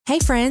Hey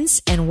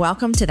friends, and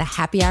welcome to the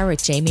Happy Hour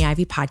with Jamie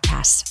Ivey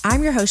podcast.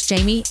 I'm your host,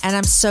 Jamie, and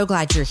I'm so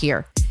glad you're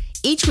here.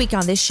 Each week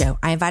on this show,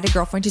 I invite a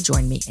girlfriend to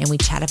join me and we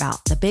chat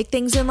about the big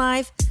things in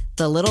life,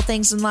 the little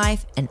things in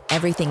life, and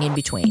everything in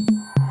between.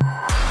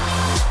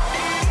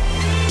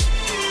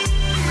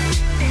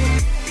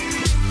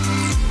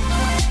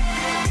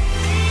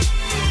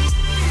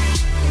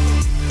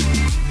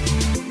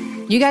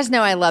 You guys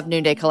know I love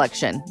Noonday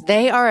Collection.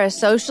 They are a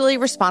socially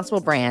responsible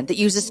brand that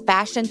uses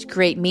fashion to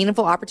create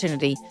meaningful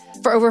opportunity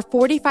for over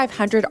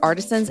 4,500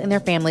 artisans and their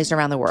families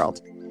around the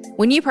world.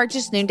 When you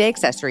purchase Noonday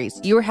accessories,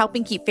 you are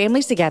helping keep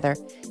families together,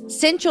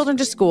 send children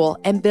to school,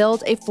 and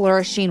build a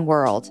flourishing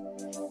world.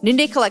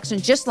 Noonday Collection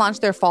just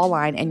launched their fall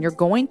line, and you're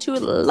going to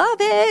love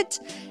it.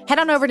 Head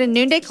on over to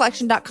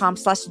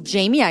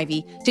noondaycollection.com/Jamie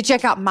Ivey to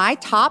check out my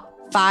top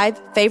 5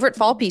 favorite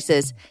fall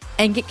pieces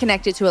and get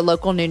connected to a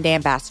local Noonday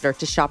ambassador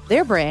to shop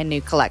their brand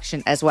new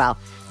collection as well.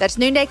 That's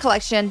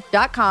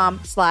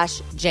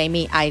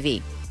noondaycollection.com/Jamie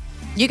Ivey.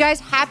 You guys,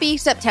 happy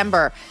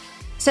September.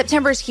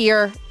 September's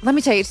here. Let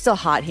me tell you, it's still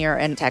hot here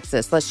in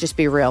Texas. Let's just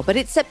be real. But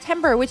it's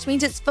September, which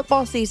means it's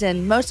football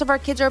season. Most of our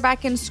kids are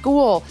back in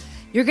school.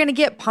 You're going to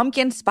get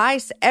pumpkin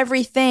spice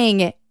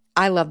everything.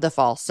 I love the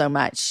fall so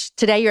much.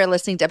 Today, you're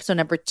listening to episode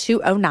number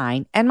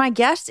 209, and my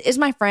guest is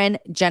my friend,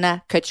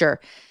 Jenna Kutcher.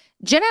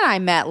 Jenna and I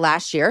met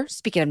last year,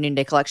 speaking of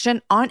Noonday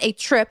Collection, on a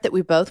trip that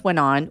we both went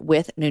on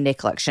with Noonday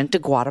Collection to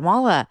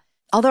Guatemala.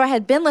 Although I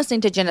had been listening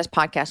to Jenna's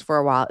podcast for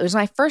a while, it was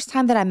my first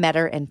time that I met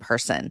her in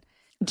person.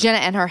 Jenna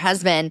and her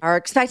husband are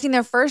expecting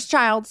their first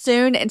child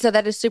soon, and so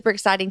that is super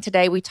exciting.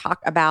 Today, we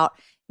talk about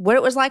what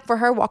it was like for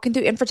her walking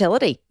through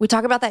infertility. We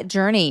talk about that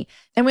journey,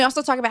 and we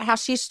also talk about how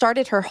she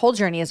started her whole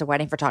journey as a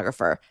wedding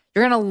photographer.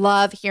 You're going to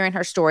love hearing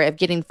her story of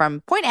getting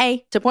from point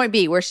A to point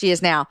B, where she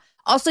is now.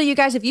 Also, you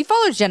guys, if you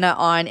follow Jenna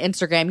on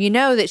Instagram, you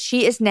know that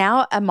she is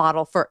now a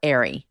model for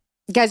Aerie.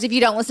 Guys, if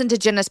you don't listen to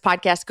Jenna's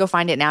podcast, go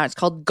find it now. It's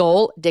called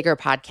Goal Digger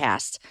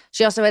Podcast.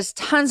 She also has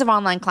tons of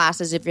online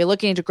classes if you're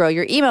looking to grow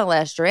your email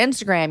list, your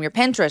Instagram, your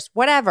Pinterest,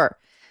 whatever.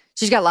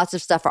 She's got lots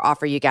of stuff to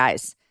offer you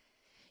guys.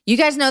 You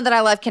guys know that I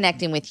love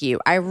connecting with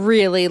you. I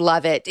really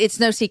love it. It's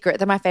no secret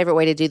that my favorite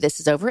way to do this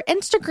is over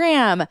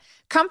Instagram.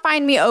 Come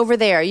find me over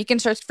there. You can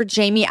search for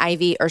Jamie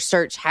Ivey or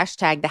search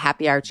hashtag the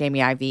Happy Hour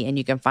Jamie Ivey, and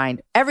you can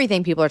find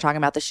everything people are talking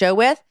about the show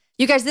with.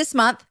 You guys, this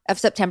month of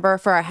September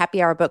for our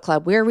Happy Hour Book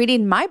Club, we're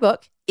reading my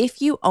book,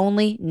 If You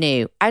Only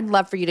Knew. I'd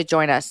love for you to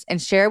join us and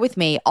share with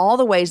me all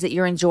the ways that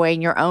you're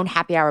enjoying your own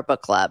Happy Hour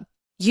Book Club.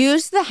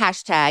 Use the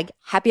hashtag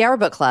Happy Hour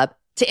Book Club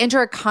to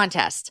enter a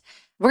contest.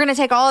 We're going to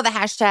take all of the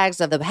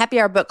hashtags of the Happy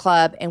Hour Book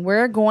Club, and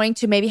we're going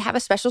to maybe have a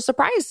special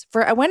surprise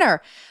for a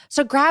winner.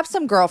 So grab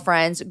some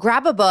girlfriends,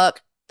 grab a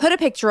book, put a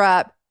picture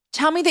up,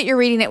 tell me that you're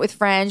reading it with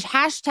friends,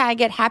 hashtag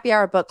it Happy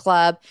Hour Book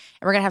Club,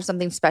 and we're going to have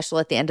something special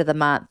at the end of the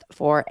month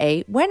for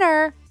a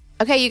winner.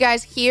 Okay, you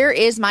guys, here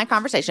is my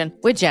conversation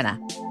with Jenna.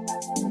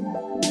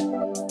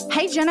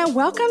 Hey, Jenna,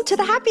 welcome to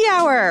the Happy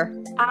Hour.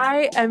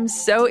 I am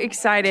so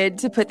excited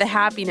to put the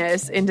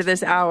happiness into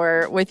this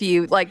hour with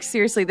you. Like,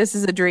 seriously, this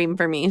is a dream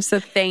for me. So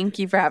thank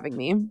you for having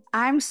me.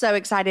 I'm so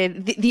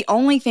excited. The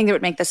only thing that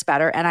would make this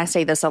better, and I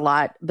say this a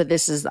lot, but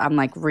this is, I'm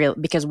like real,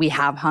 because we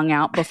have hung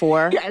out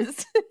before.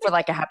 Yes. For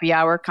like a happy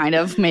hour, kind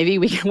of, maybe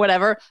we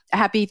whatever, a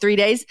happy 3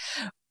 days.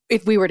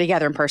 If we were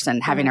together in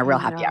person, having a real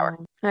happy hour.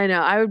 I know.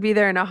 I would be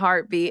there in a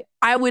heartbeat.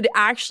 I would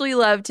actually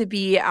love to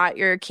be at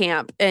your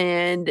camp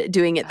and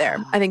doing it there.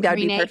 I think that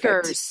would be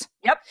perfect.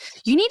 Yep.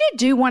 You need to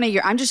do one of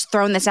your, I'm just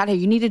throwing this out here.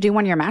 You need to do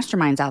one of your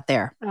masterminds out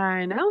there.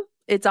 I know.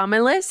 It's on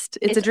my list.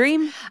 It's a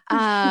dream.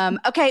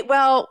 Okay.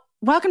 Well,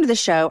 welcome to the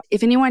show.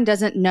 If anyone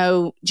doesn't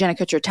know Jenna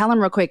Kutcher, tell them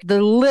real quick,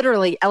 the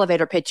literally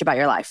elevator pitch about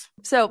your life.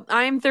 So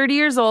I'm 30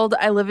 years old.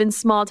 I live in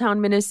small town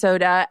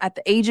Minnesota. At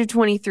the age of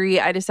 23,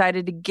 I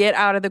decided to get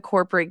out of the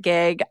corporate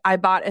gig. I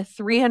bought a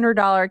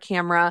 $300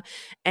 camera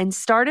and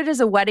started as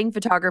a wedding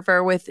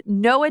photographer with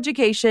no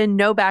education,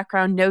 no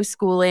background, no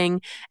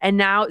schooling. And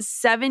now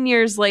 7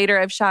 years later,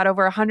 I've shot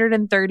over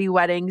 130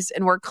 weddings,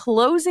 and we're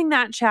closing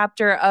that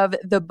chapter of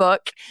the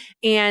book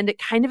and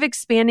kind of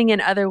expanding in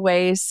other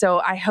ways.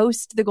 So I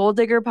host the Goal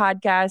Digger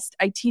podcast.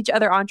 I teach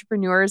other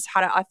entrepreneurs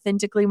how to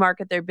authentically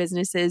market their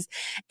businesses.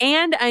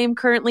 And I am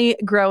currently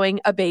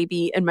growing a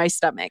baby in my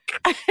stomach.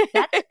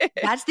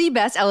 That's the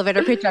best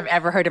elevator pitch I've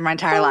ever heard in my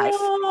entire life.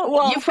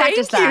 Well, you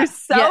practiced that. You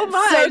so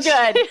much.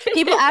 So good.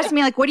 People ask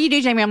me like, what do you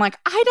do, Jamie? I'm like,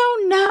 I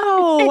don't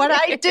know what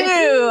I do.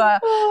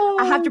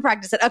 I have to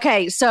practice it.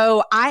 Okay.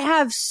 So I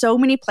have so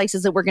many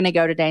places that we're going to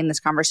go today in this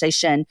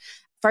conversation.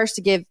 First,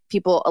 to give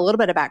people a little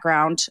bit of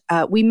background,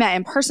 we met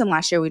in person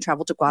last year. We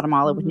traveled to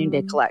Guatemala with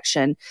Noonday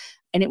Collection.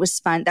 And it was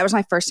fun. That was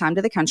my first time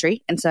to the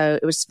country. And so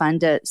it was fun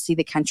to see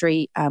the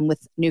country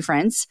with new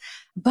friends.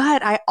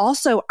 But I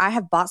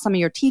have bought some of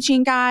your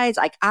teaching guides.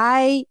 Like,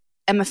 I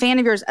am a fan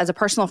of yours as a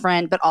personal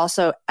friend, but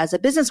also as a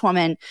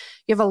businesswoman.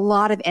 You have a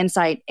lot of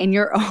insight, and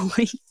you're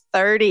only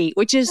 30,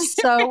 which is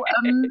so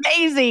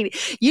amazing.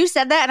 You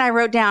said that,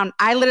 and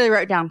I literally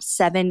wrote down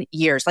 7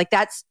 years. Like,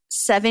 that's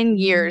 7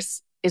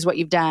 years is what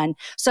you've done.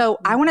 So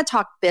I want to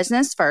talk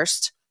business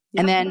first.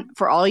 And then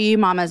for all you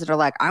mamas that are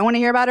like, I want to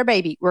hear about our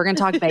baby, we're going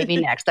to talk baby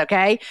next.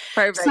 Okay.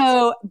 Perfect.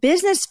 So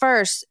business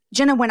first.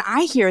 Jenna, when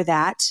I hear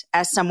that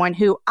as someone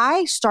who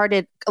I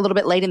started a little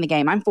bit late in the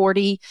game, I'm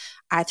 40.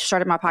 I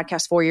started my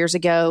podcast 4 years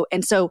ago.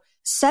 And so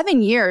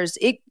 7 years,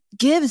 it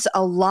gives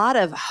a lot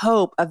of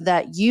hope of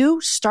that you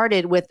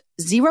started with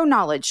zero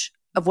knowledge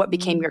of what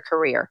became your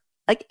career.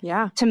 Like,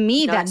 to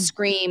me, that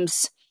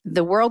screams,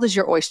 the world is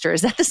your oyster.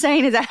 Is that the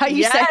saying? Is that how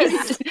you say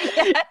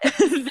it?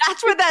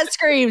 That's what that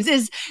screams,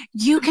 is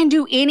you can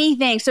do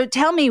anything. So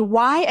tell me,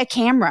 why a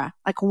camera?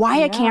 Like, why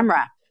a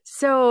camera?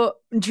 So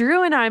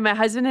Drew and I, my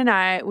husband and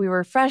I, we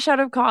were fresh out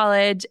of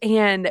college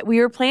and we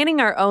were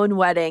planning our own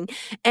wedding.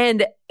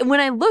 And when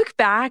I look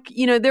back,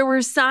 there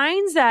were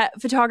signs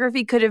that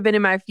photography could have been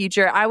in my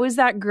future. I was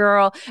that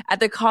girl at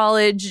the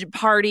college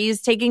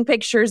parties taking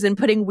pictures and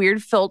putting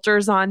weird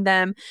filters on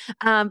them.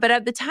 But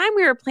at the time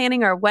we were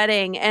planning our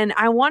wedding, and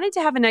I wanted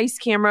to have a nice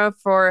camera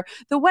for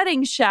the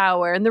wedding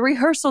shower and the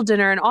rehearsal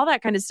dinner and all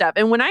that kind of stuff.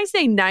 And when I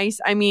say nice,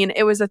 I mean,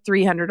 it was a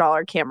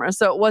 $300 camera.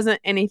 So it wasn't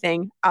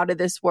anything out of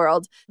this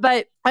world.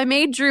 But I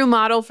made Drew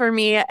model for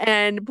me,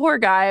 and poor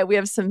guy, we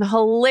have some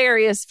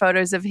hilarious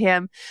photos of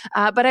him.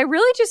 But I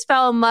really just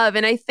fell in love.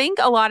 And I think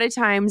a lot of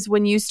times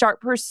when you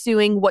start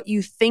pursuing what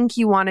you think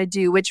you want to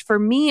do, which for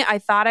me, I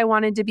thought I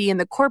wanted to be in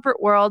the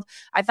corporate world.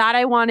 I thought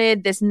I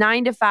wanted this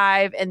 9 to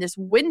 5 and this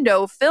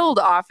window filled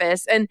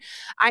office. And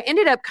I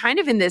ended up kind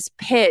of in this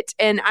pit,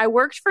 and I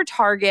worked for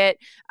Target,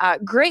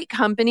 great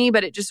company,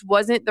 but it just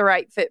wasn't the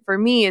right fit for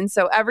me. And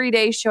so every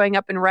day showing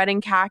up in red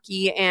and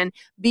khaki and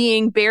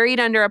being buried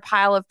under a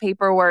pile of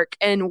paperwork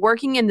and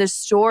working in the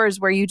stores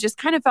where you just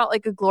kind of felt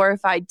like a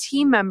glorified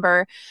team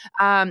member,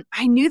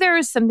 I knew there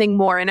was something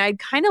more, and I'd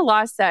kind of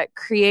lost that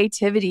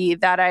creativity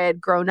that I had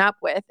grown up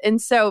with.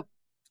 And so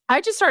I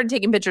just started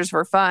taking pictures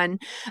for fun.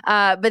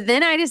 But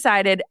then I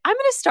decided I'm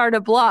going to start a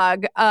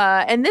blog.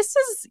 And this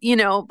is,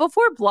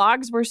 before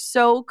blogs were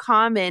so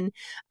common.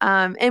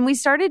 And we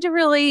started to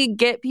really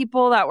get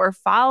people that were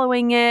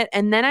following it.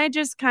 And then I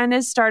just kind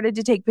of started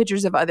to take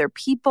pictures of other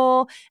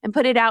people and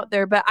put it out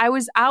there. But I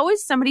was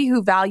always somebody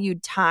who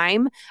valued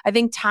time. I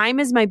think time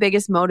is my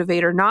biggest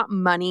motivator, not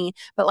money,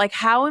 but like,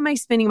 how am I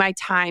spending my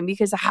time?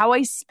 Because how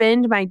I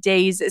spend my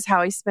days is how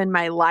I spend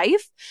my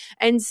life.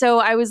 And so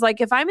I was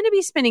like, if I'm going to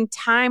be spending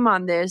time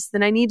on this,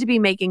 then I need to be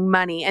making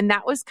money. And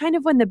that was kind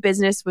of when the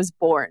business was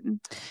born.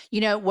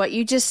 What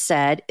you just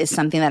said is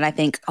something that I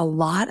think a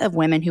lot of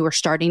women who are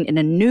starting in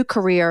a new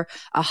career,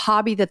 a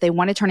hobby that they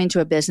want to turn into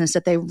a business,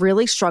 that they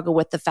really struggle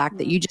with the fact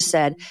that you just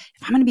said,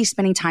 if I'm going to be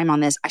spending time on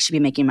this, I should be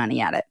making money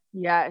at it.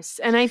 Yes.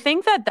 And I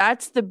think that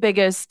that's the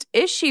biggest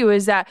issue,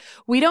 is that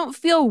we don't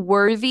feel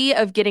worthy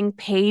of getting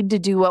paid to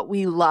do what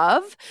we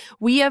love.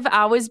 We have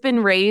always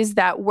been raised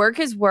that work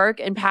is work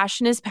and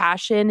passion is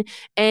passion.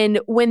 And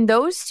when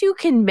those two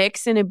can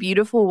mix in a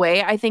beautiful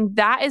way, I think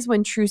that is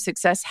when true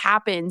success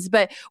happens.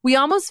 But we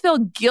almost feel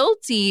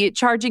guilty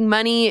charging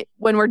money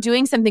when we're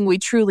doing something we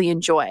truly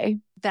enjoy.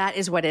 That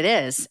is what it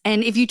is.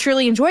 And if you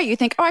truly enjoy it, you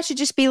think, I should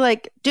just be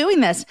like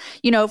doing this.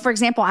 For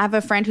example, I have a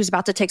friend who's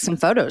about to take some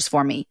photos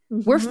for me.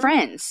 We're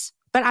friends,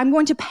 but I'm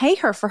going to pay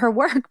her for her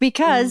work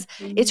because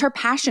it's her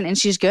passion and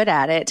she's good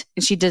at it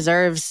and she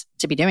deserves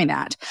to be doing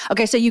that.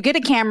 Okay. So you get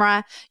a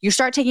camera, you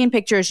start taking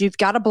pictures, you've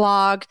got a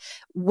blog.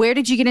 Where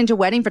did you get into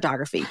wedding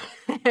photography?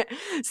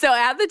 So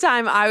at the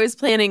time I was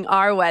planning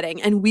our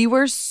wedding and we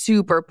were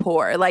super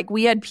poor. Like,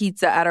 we had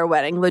pizza at our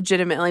wedding.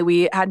 Legitimately,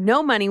 we had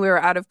no money. We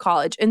were out of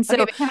college. And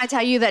so can I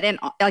tell you that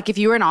if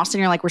you were in Austin,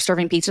 you're like, we're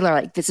serving pizza. They're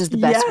like, this is the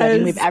best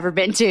wedding we've ever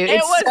been to.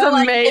 It was so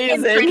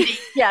amazing.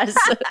 Yes.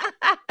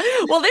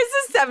 Well, this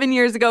is 7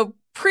 years ago,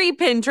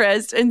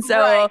 pre-Pinterest. And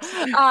so,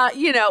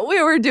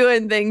 we were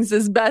doing things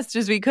as best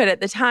as we could at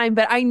the time,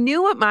 but I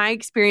knew what my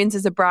experience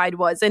as a bride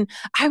was. And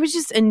I was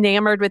just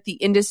enamored with the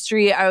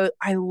industry. I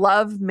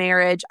love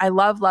marriage. I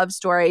love love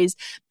stories.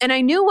 And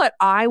I knew what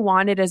I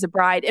wanted as a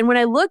bride. And when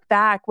I look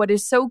back, what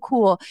is so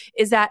cool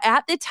is that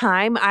at the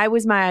time I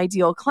was my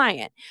ideal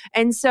client.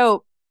 And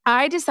so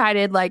I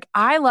decided,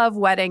 I love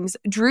weddings.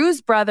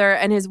 Drew's brother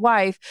and his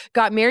wife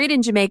got married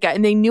in Jamaica,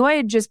 and they knew I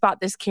had just bought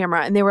this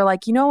camera. And they were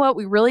like, you know what?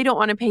 We really don't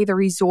want to pay the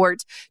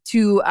resort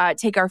to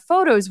take our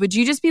photos. Would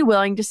you just be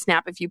willing to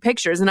snap a few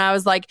pictures? And I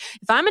was like,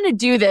 if I'm going to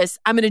do this,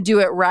 I'm going to do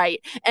it right.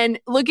 And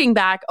looking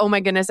back, oh my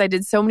goodness, I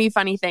did so many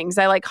funny things.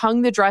 I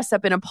hung the dress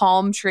up in a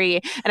palm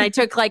tree, and I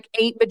took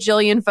 8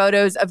 bajillion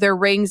photos of their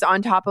rings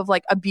on top of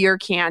a beer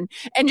can,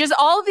 and just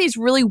all of these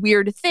really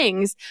weird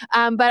things.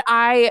 But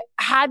I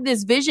had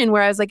this vision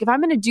where I was like, if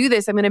I'm going to do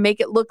this, I'm going to make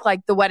it look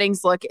like the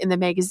weddings look in the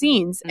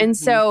magazines. And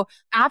so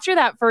after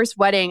that first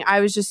wedding, I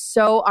was just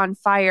so on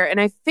fire. And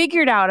I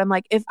figured out, I'm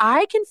like, if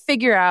I can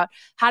figure out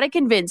how to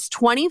convince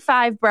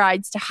 25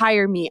 brides to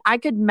hire me, I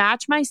could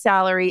match my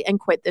salary and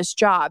quit this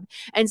job.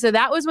 And so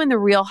that was when the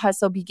real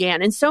hustle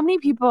began. And so many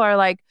people are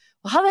like,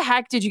 well, how the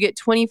heck did you get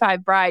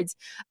 25 brides?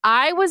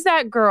 I was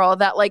that girl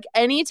that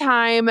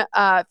anytime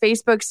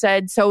Facebook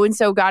said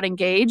so-and-so got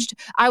engaged,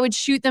 I would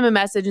shoot them a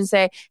message and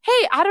say,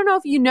 hey, I don't know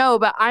if you know,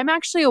 but I'm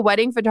actually a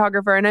wedding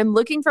photographer and I'm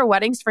looking for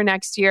weddings for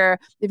next year.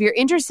 If you're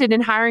interested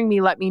in hiring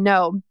me, let me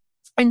know.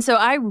 And so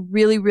I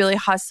really, really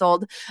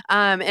hustled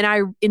and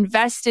I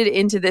invested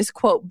into this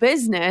quote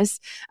business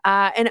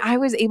and I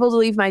was able to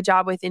leave my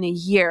job within a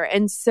year.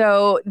 And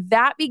so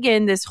that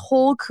began this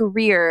whole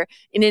career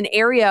in an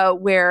area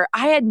where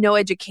I had no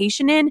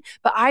education in,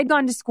 but I'd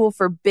gone to school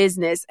for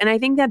business. And I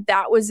think that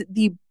that was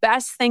the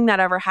best thing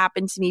that ever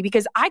happened to me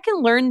because I can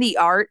learn the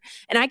art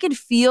and I could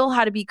feel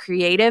how to be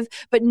creative,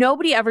 but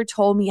nobody ever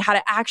told me how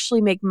to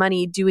actually make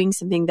money doing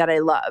something that I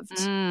loved.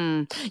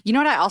 You know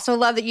what I also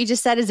love that you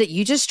just said is that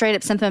you just straight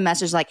up sent them a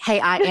message like, hey,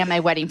 I am a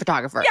wedding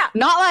photographer. Yeah.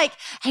 Not like,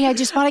 hey, I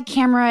just bought a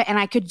camera and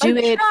I could do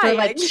it for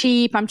like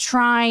cheap. I'm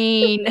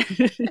trying.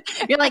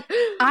 You're like,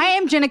 I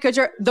am Jenna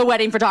Kutcher, the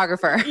wedding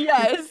photographer.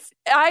 Yes.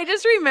 I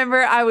just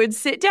remember I would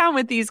sit down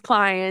with these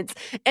clients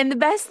and the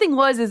best thing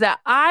is that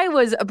I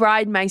was a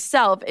bride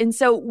myself. And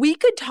so we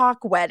could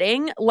talk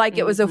wedding like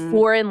it was a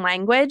foreign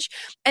language.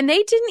 And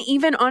they didn't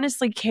even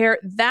honestly care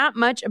that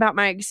much about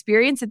my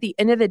experience at the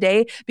end of the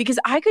day because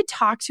I could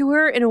talk to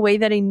her in a way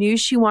that I knew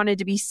she wanted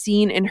to be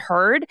seen and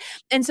heard.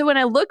 And so when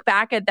I look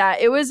back at that,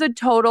 it was a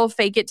total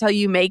fake it till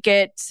you make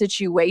it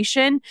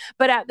situation.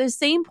 But at the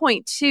same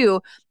point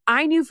too,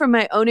 I knew from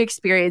my own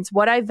experience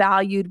what I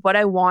valued, what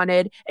I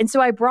wanted. And so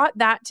I brought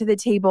that to the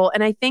table.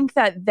 And I think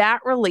that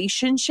that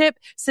relationship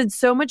said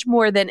so much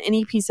more than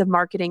any piece of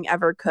marketing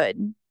ever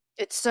could.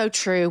 It's so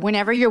true.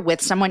 Whenever you're with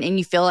someone and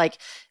you feel like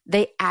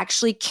they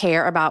actually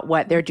care about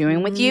what they're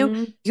doing with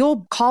you,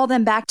 you'll call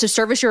them back to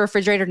service your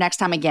refrigerator next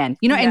time again.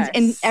 You know,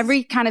 and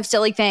every kind of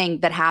silly thing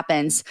that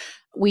happens.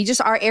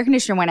 Our air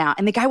conditioner went out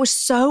and the guy was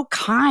so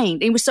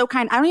kind. He was so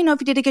kind. I don't even know if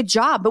he did a good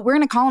job, but we're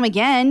going to call him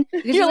again.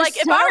 You're like,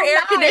 if our air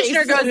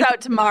conditioner goes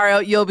out tomorrow,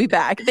 you'll be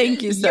back.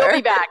 Thank you, sir. You'll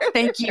be back.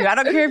 Thank you. I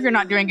don't care if you're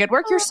not doing good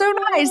work. You're so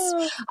nice.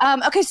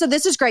 Okay, so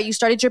this is great. You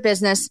started your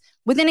business.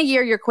 Within a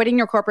year, you're quitting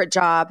your corporate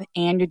job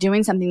and you're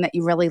doing something that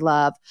you really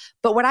love.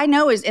 But what I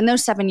know is in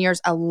those 7 years,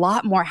 a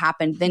lot more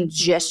happened than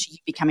just you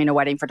becoming a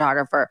wedding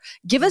photographer.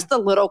 Give us the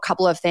little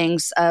couple of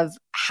things of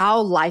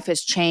how life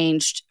has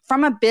changed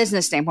from a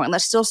business standpoint.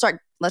 Let's still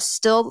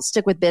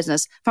stick with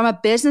business. From a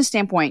business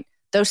standpoint,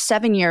 those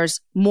 7 years,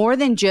 more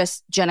than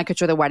just Jenna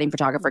Kutcher, the wedding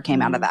photographer, came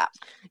out of that.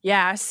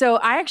 Yeah. So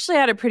I actually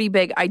had a pretty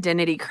big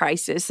identity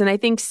crisis. And I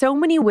think so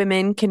many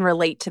women can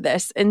relate to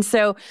this. And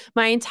so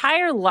my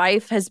entire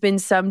life has been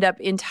summed up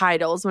in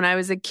titles. When I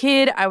was a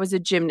kid, I was a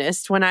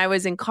gymnast. When I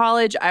was in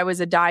college, I was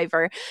a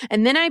diver.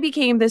 And then I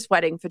became this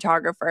wedding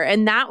photographer.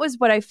 And that was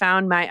what I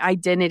found my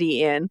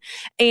identity in.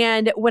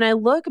 And when I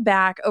look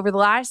back over the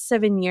last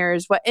 7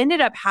 years, what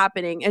ended up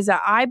happening is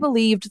that I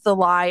believed the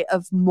lie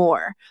of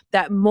more,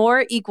 that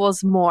more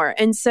equals more.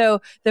 And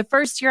so the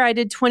first year I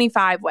did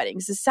 25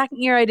 weddings. The second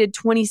year I did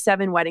 27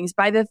 weddings.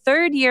 By the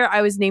third year,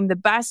 I was named the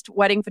best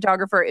wedding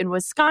photographer in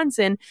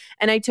Wisconsin,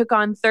 and I took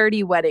on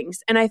 30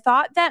 weddings. And I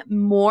thought that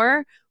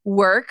more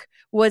work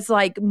was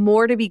like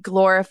more to be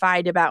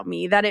glorified about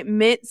me, that it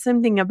meant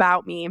something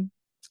about me.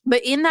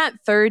 But in that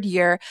third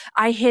year,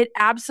 I hit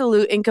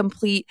absolute and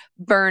complete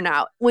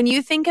burnout. When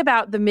you think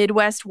about the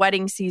Midwest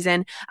wedding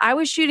season, I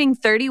was shooting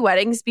 30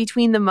 weddings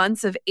between the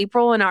months of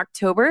April and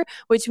October,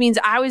 which means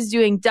I was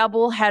doing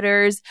double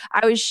headers.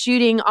 I was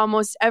shooting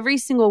almost every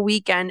single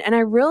weekend, and I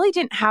really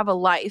didn't have a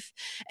life.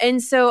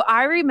 And so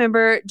I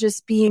remember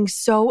just being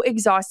so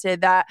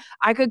exhausted that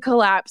I could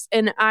collapse.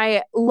 And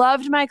I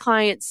loved my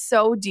clients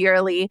so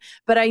dearly,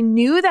 but I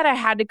knew that I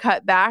had to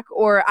cut back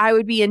or I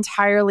would be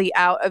entirely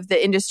out of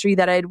the industry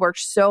that I worked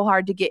so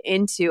hard to get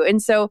into. And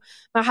so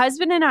my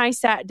husband and I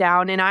sat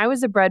down, and I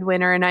was a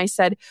breadwinner, and I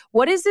said,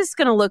 what is this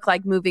going to look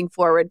like moving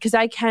forward? Because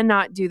I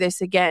cannot do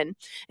this again.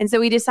 And so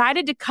we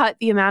decided to cut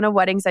the amount of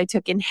weddings I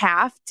took in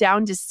half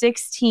down to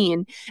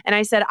 16. And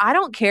I said, I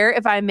don't care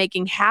if I'm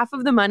making half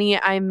of the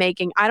money I'm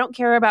making. I don't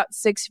care about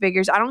six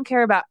figures. I don't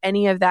care about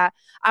any of that.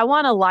 I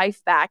want a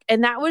life back.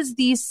 And that was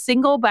the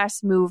single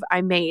best move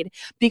I made,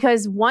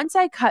 because once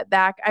I cut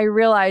back, I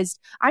realized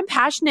I'm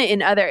passionate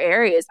in other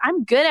areas.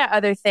 I'm good at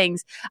other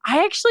things.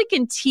 I actually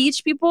can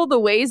teach people the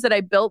ways that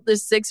I built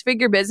this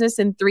 6-figure business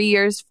in 3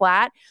 years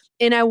flat.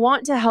 And I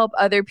want to help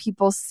other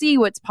people see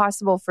what's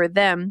possible for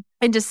them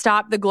and to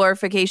stop the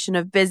glorification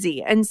of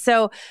busy. And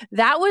so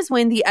that was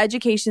when the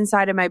education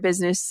side of my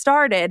business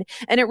started.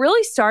 And it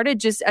really started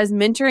just as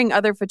mentoring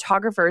other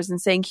photographers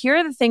and saying, here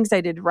are the things I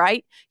did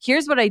right.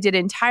 Here's what I did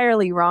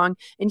entirely wrong.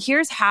 And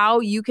here's how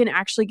you can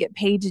actually get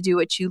paid to do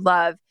what you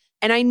love.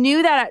 And I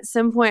knew that at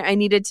some point I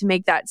needed to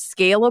make that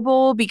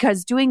scalable,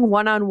 because doing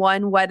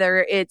one-on-one,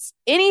 whether it's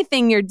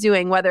anything you're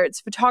doing, whether it's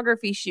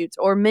photography shoots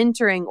or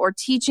mentoring or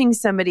teaching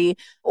somebody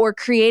or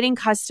creating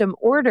custom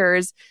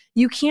orders,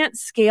 you can't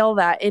scale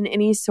that in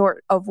any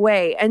sort of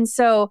way. And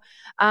so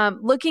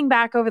looking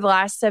back over the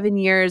last 7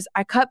 years,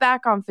 I cut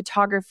back on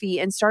photography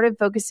and started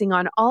focusing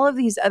on all of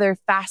these other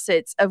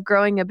facets of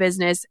growing a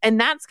business. And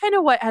that's kind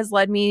of what has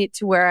led me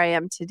to where I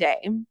am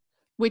today.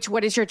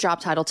 What is your job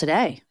title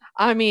today?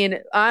 I mean,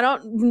 I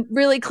don't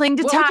really cling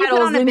to What titles would you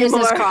put on a anymore.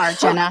 business card,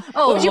 Jenna?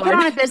 What would you put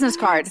on a business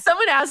card?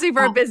 Someone asked me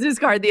for a business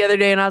card the other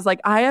day, and I was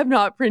like, I have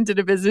not printed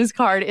a business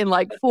card in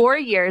like 4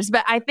 years.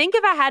 But I think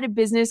if I had a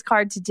business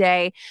card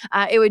today,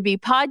 it would be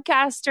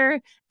podcaster,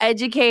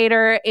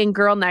 educator, and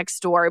girl next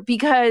door,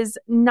 because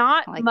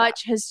not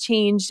much has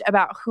changed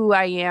about who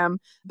I am.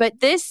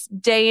 But this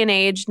day and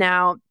age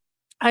now,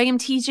 I am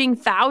teaching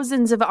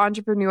thousands of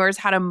entrepreneurs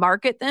how to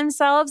market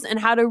themselves and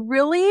how to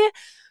really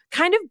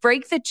kind of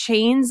break the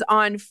chains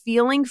on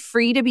feeling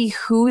free to be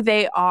who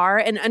they are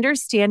and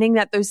understanding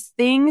that those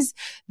things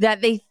that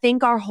they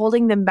think are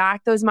holding them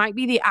back, those might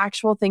be the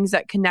actual things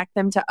that connect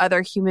them to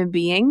other human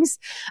beings.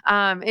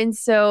 And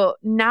so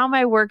now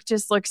my work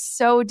just looks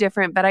so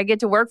different, but I get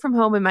to work from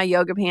home in my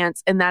yoga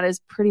pants, and that is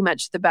pretty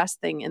much the best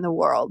thing in the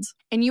world.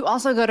 And you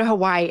also go to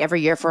Hawaii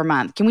every year for a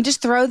month. Can we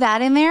just throw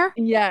that in there?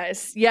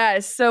 Yes.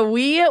 So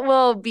we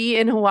will be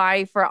in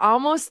Hawaii for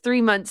almost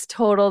 3 months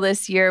total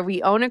this year.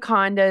 We own a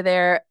condo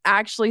there.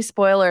 Actually,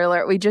 spoiler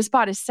alert, we just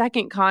bought a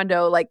second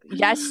condo like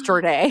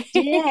yesterday.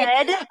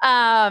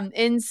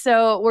 And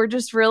so we're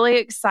just really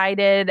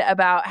excited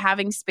about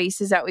having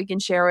spaces that we can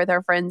share with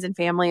our friends and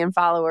family and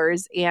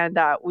followers. And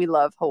we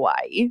love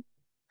Hawaii.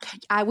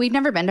 We've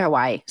never been to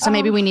Hawaii. So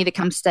maybe we need to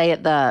come stay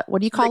at the, what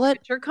do you call it?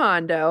 Kutcher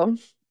condo.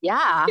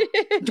 Yeah.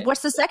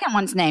 What's the second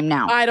one's name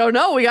now? I don't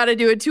know. We got to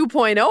do a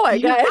 2.0, I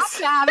guess.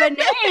 You have to have a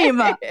name.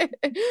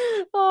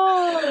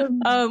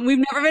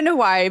 We've never been to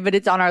Hawaii, but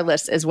it's on our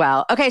list as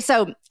well. Okay.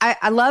 So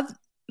I love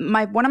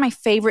one of my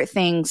favorite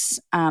things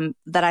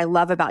that I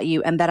love about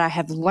you and that I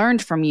have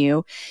learned from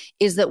you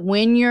is that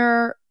when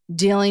you're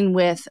dealing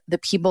with the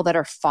people that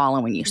are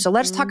following you. So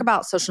let's talk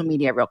about social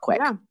media real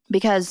quick,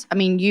 because I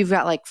mean, you've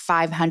got like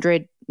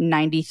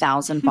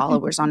 590,000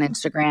 followers on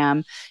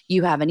Instagram.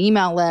 You have an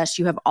email list.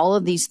 You have all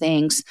of these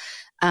things.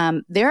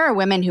 There are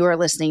women who are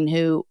listening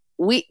who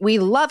we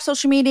love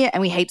social media and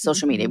we hate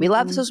social media. We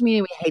love social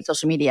media. We hate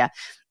social media.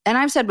 And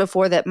I've said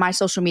before that my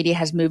social media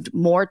has moved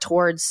more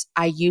towards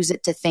I use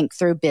it to think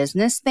through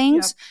business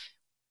things,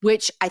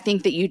 which I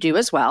think that you do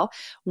as well.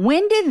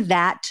 When did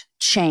that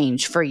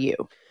change for you?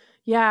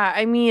 Yeah,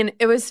 I mean,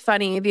 it was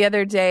funny. The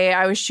other day,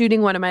 I was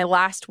shooting one of my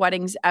last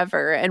weddings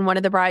ever, and one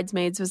of the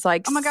bridesmaids was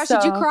like, "Oh my gosh,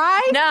 did you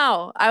cry?"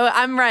 No,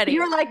 I'm ready. You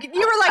were like,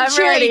 I'm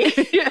ready.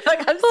 You're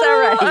like, I'm so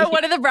ready.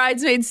 One of the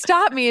bridesmaids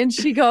stopped me, and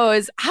she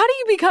goes, "How do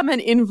you become an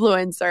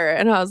influencer?"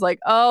 And I was like,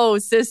 "Oh,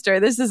 sister,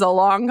 this is a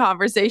long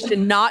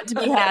conversation not to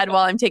be had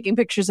while I'm taking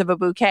pictures of a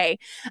bouquet."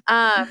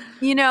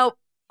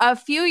 A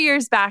few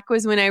years back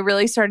was when I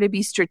really started to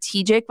be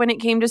strategic when it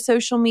came to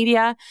social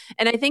media.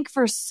 And I think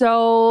for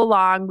so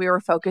long we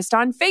were focused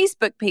on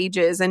Facebook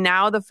pages, and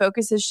now the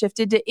focus has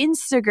shifted to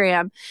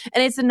Instagram.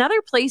 And it's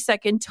another place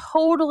that can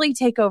totally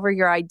take over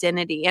your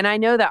identity. And I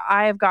know that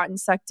I have gotten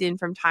sucked in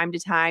from time to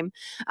time.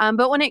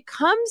 But when it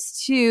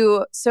comes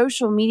to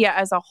social media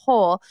as a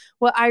whole,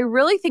 what I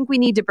really think we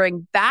need to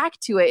bring back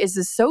to it is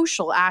the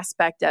social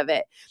aspect of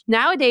it.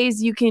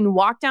 Nowadays, you can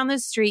walk down the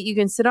street, you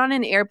can sit on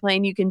an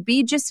airplane, you can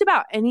be just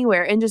about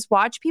anywhere and just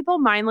watch people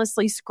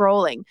mindlessly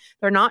scrolling.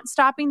 They're not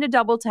stopping to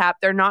double tap.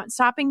 They're not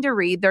stopping to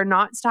read. They're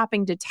not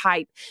stopping to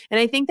type. And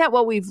I think that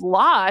what we've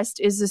lost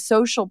is the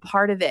social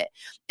part of it.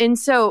 And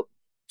so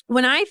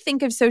when I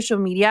think of social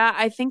media,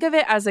 I think of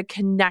it as a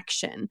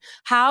connection.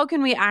 How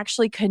can we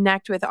actually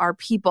connect with our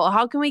people?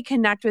 How can we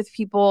connect with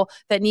people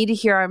that need to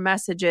hear our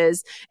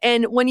messages?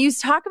 And when you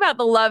talk about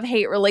the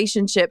love-hate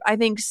relationship, I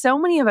think so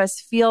many of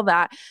us feel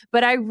that.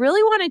 But I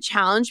really want to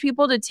challenge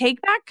people to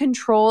take back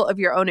control of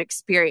your own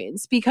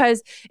experience.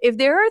 Because if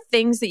there are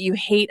things that you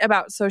hate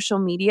about social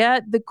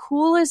media, the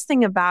coolest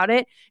thing about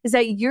it is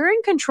that you're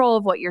in control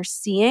of what you're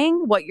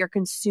seeing, what you're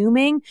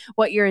consuming,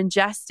 what you're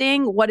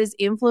ingesting, what is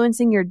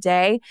influencing your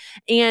day.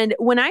 And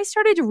when I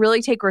started to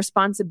really take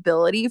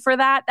responsibility for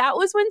that, that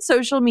was when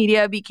social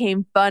media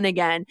became fun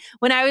again.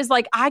 When I was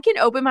like, I can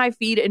open my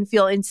feed and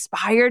feel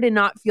inspired and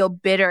not feel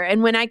bitter.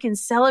 And when I can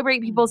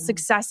celebrate people's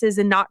successes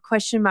and not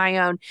question my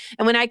own.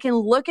 And when I can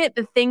look at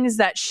the things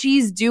that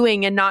she's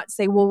doing and not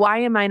say, well, why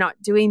am I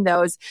not doing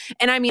those?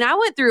 And I mean, I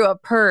went through a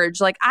purge.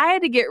 Like I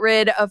had to get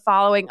rid of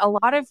following a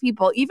lot of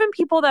people, even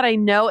people that I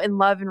know and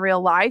love in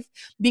real life,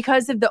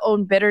 because of the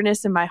own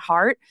bitterness in my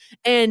heart.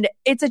 And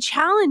it's a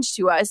challenge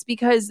to us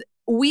because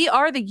we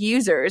are the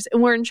users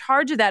and we're in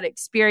charge of that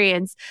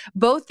experience,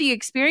 both the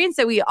experience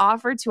that we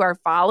offer to our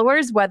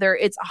followers, whether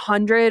it's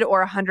 100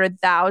 or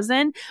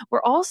 100,000.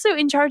 We're also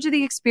in charge of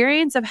the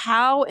experience of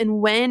how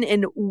and when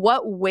and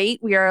what weight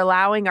we are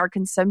allowing our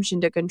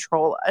consumption to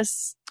control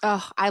us.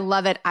 Oh, I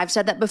love it. I've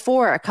said that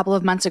before. A couple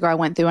of months ago, I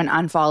went through and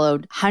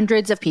unfollowed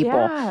hundreds of people.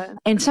 Yeah.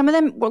 And some of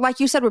them were,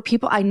 like you said, were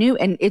people I knew.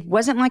 And it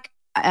wasn't like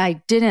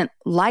I didn't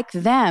like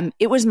them.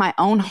 It was my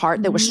own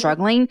heart that was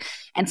struggling.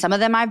 And some of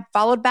them I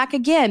followed back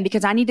again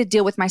because I need to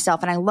deal with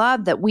myself. And I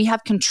love that we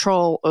have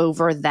control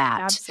over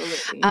that.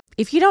 Absolutely.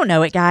 If you don't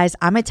know it, guys,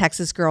 I'm a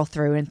Texas girl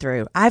through and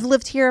through. I've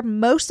lived here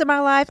most of my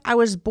life. I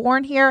was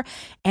born here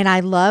and I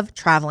love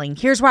traveling.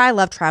 Here's why I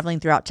love traveling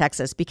throughout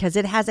Texas, because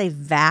it has a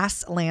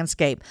vast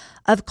landscape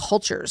of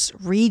cultures,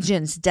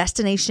 regions,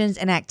 destinations,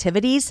 and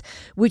activities,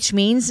 which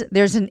means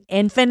there's an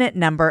infinite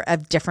number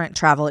of different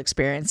travel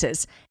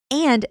experiences.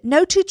 And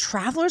no two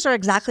travelers are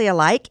exactly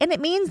alike, and it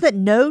means that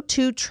no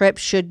two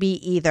trips should be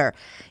either.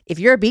 If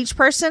you're a beach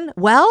person,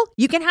 well,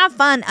 you can have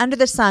fun under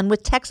the sun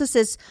with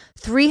Texas's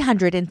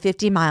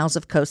 350 miles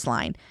of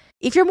coastline.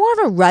 If you're more of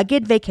a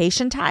rugged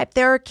vacation type,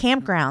 there are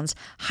campgrounds,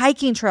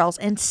 hiking trails,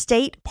 and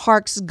state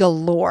parks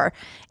galore.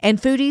 And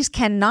foodies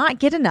cannot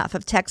get enough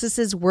of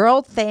Texas's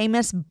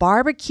world-famous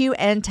barbecue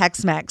and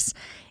Tex-Mex.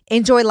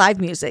 Enjoy live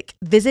music,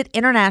 visit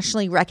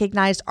internationally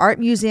recognized art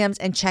museums,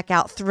 and check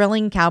out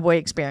thrilling cowboy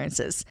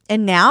experiences.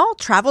 And now,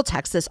 Travel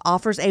Texas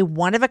offers a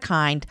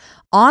one-of-a-kind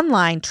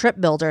online trip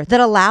builder that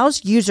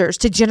allows users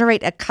to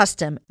generate a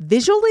custom,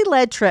 visually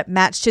led trip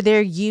matched to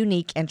their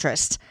unique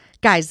interests.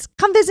 Guys,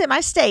 come visit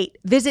my state.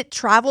 Visit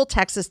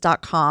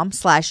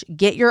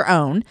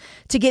traveltexas.com/getyourown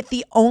to get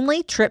the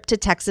only trip to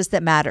Texas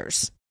that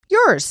matters.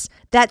 Yours.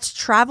 That's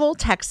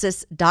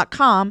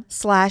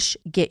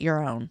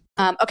traveltexas.com/getyourown.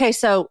 Okay,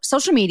 so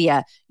social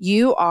media,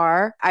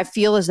 I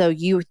feel as though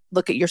you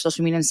look at your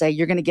social media and say,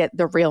 you're going to get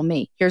the real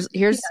me. Here's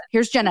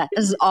Jenna.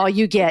 This is all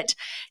you get.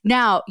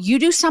 Now, you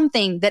do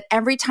something that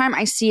every time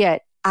I see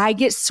it, I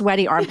get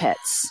sweaty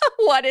armpits.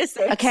 What is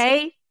it?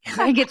 Okay.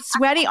 I get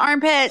sweaty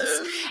armpits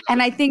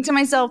and I think to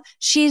myself,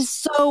 she's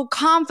so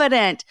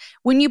confident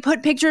when you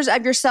put pictures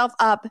of yourself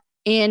up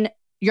in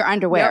your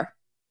underwear. Yep.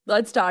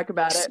 Let's talk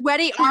about it.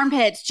 Sweaty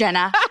armpits,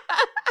 Jenna.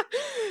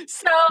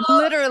 So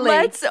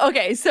literally.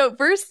 So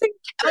first thing.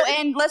 Oh,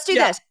 and let's do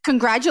this.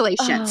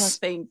 Congratulations. Oh,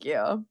 thank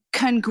you.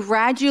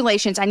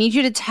 Congratulations. I need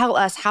you to tell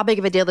us how big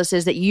of a deal this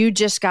is that you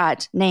just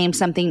got named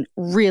something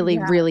really,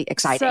 really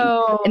exciting.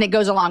 And it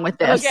goes along with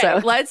this. Okay,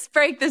 let's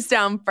break this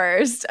down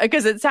first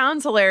because it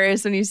sounds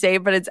hilarious when you say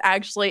it, but it's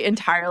actually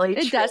entirely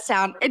true.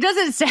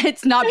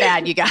 It's not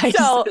bad, you guys.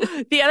 So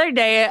the other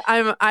day,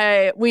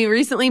 we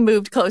recently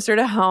moved closer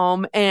to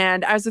home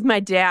and I was with my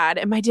dad,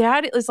 and my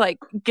dad is like,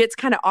 gets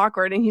kind of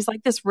awkward, and he's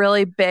like this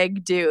really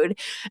big dude.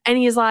 And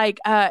he's like,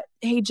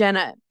 hey,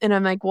 Jenna. And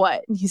I'm like,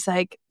 what? And he's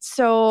like,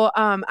 so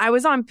I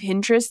was on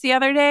Pinterest the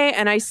other day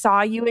and I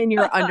saw you in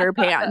your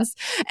underpants.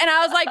 And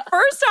I was like,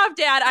 first off,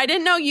 Dad, I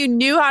didn't know you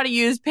knew how to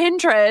use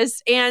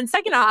Pinterest. And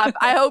second off,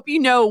 I hope you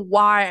know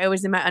why I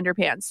was in my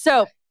underpants.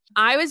 So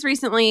I was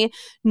recently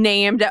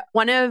named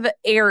one of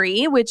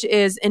Aerie, which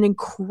is an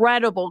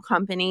incredible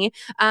company,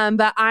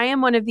 but I am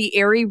one of the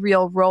Aerie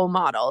Real role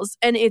models,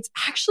 and it's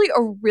actually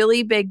a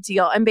really big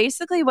deal. And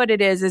basically what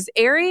it is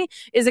Aerie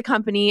is a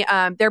company,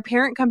 their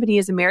parent company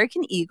is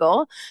American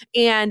Eagle,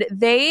 and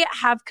they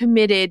have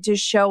committed to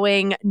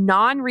showing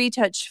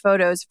non-retouched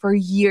photos for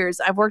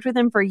years. I've worked with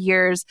them for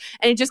years,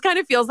 and it just kind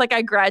of feels like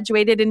I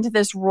graduated into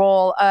this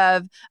role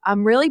of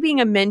really being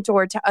a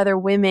mentor to other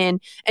women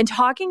and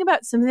talking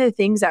about some of the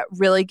things that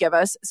really give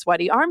us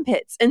sweaty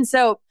armpits. And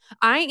so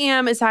I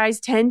am a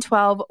size 10,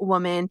 12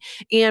 woman,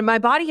 and my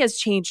body has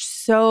changed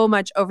so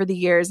much over the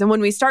years. And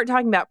when we start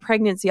talking about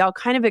pregnancy, I'll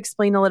kind of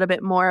explain a little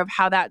bit more of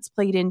how that's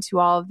played into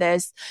all of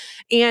this.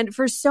 And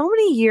for so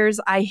many years,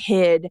 I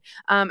hid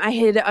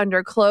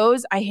under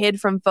clothes. I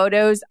hid from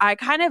photos. I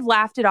kind of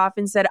laughed it off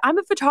and said, I'm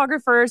a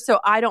photographer, so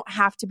I don't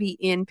have to be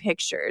in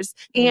pictures.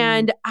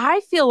 And I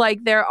feel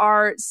like there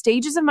are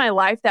stages of my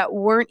life that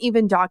weren't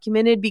even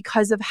documented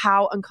because of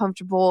how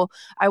uncomfortable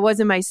I was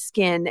in my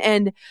skin.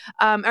 And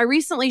I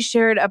recently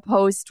shared a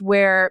post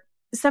where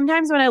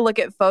sometimes when I look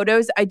at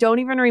photos, I don't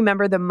even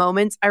remember the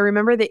moments. I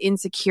remember the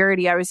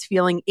insecurity I was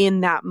feeling in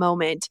that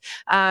moment,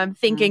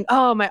 thinking,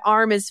 oh, my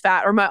arm is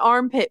fat or my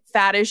armpit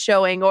fat is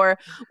showing or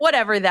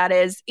whatever that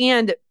is.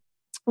 And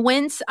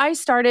once I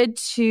started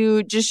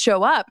to just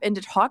show up and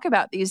to talk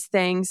about these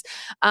things,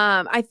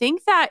 I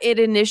think that it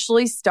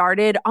initially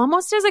started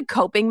almost as a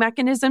coping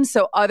mechanism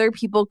so other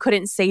people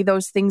couldn't say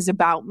those things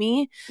about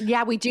me.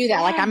 Yeah, we do that.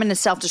 Yes. Like I'm in a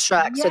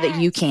self-destruct so that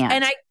you can't.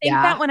 And I think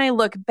that when I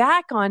look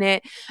back on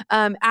it,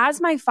 as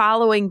my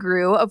following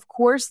grew, of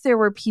course, there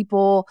were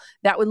people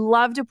that would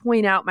love to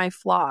point out my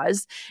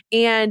flaws.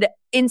 And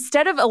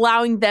instead of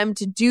allowing them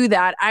to do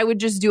that, I would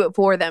just do it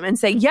for them and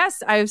say,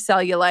 yes, I have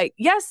cellulite.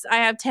 Yes, I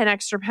have 10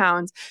 extra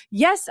pounds.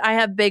 Yes, I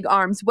have big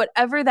arms,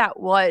 whatever that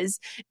was.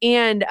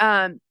 And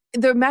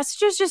the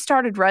messages just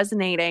started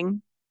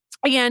resonating.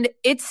 And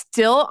it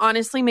still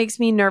honestly makes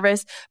me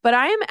nervous, but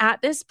I am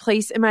at this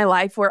place in my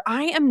life where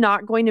I am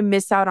not going to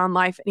miss out on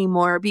life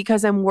anymore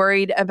because I'm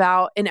worried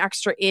about an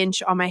extra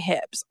inch on my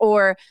hips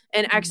or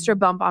an extra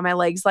bump on my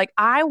legs. Like,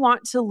 I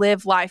want to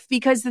live life,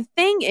 because the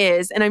thing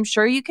is, and I'm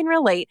sure you can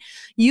relate,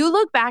 you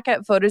look back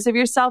at photos of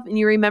yourself and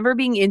you remember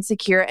being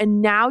insecure,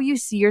 and now you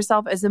see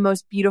yourself as the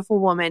most beautiful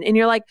woman. And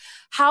you're like,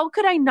 how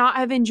could I not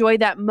have enjoyed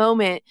that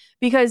moment?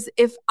 Because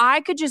if I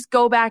could just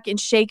go back and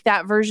shake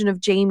that version of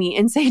Jamie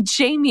and say,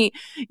 Jamie,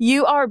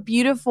 you are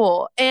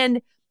beautiful.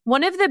 And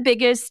one of the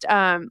biggest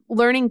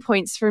learning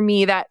points for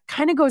me that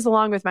kind of goes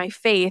along with my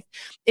faith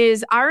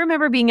is I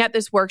remember being at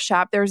this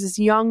workshop. There was this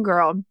young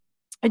girl,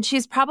 and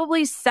she's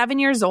probably 7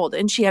 years old,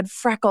 and she had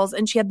freckles,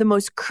 and she had the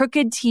most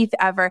crooked teeth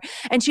ever.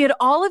 And she had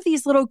all of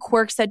these little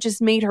quirks that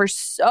just made her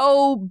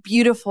so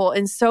beautiful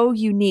and so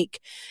unique.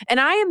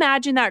 And I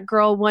imagine that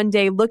girl one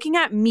day looking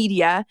at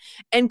media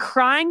and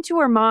crying to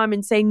her mom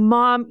and saying,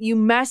 Mom, you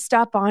messed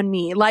up on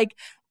me. Like,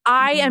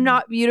 I am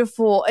not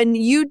beautiful, and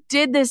you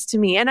did this to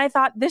me. And I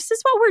thought, this is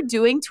what we're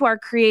doing to our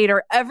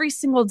Creator every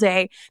single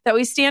day, that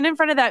we stand in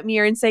front of that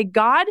mirror and say,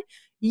 God,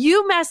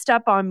 you messed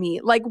up on me.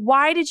 Like,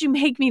 why did you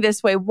make me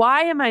this way?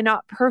 Why am I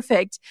not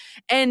perfect?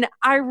 And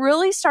I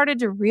really started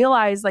to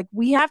realize, like,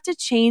 we have to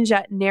change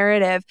that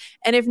narrative.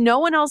 And if no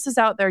one else is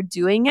out there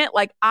doing it,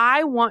 like,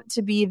 I want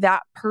to be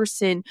that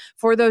person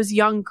for those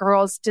young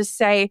girls to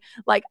say,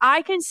 like,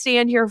 I can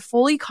stand here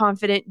fully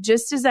confident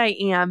just as I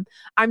am.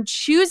 I'm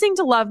choosing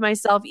to love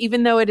myself,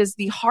 even though it is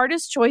the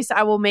hardest choice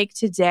I will make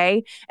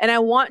today. And I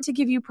want to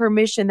give you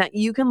permission that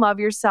you can love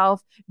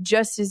yourself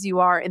just as you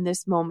are in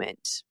this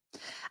moment.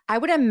 I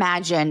would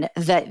imagine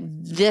that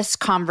this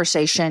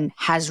conversation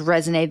has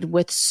resonated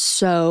with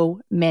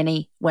so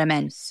many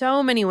women.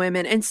 So many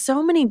women and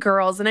so many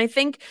girls. And I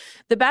think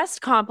the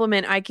best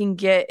compliment I can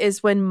get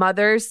is when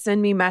mothers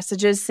send me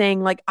messages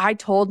saying, like, I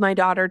told my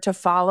daughter to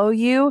follow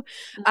you,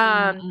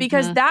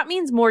 because that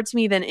means more to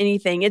me than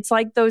anything. It's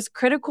like those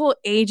critical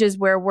ages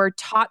where we're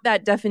taught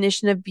that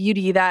definition of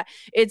beauty, that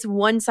it's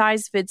one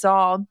size fits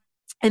all.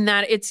 And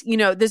that it's, you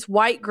know, this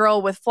white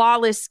girl with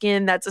flawless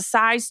skin that's a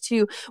size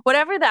 2,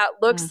 whatever that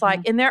looks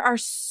like. And there are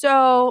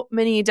so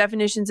many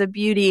definitions of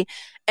beauty.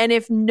 And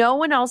if no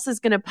one else is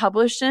going to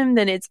publish them,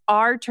 then it's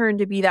our turn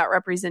to be that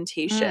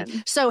representation.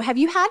 So have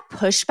you had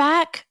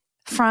pushback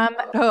from,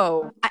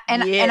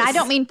 and I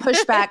don't mean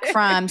pushback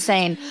from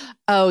saying,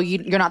 oh,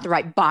 you're not the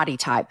right body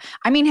type.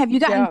 I mean, have you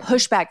gotten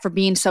pushback for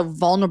being so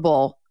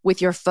vulnerable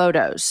with your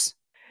photos?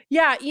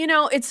 Yeah, you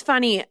know, it's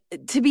funny.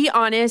 To be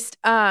honest,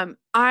 I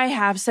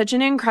have such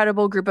an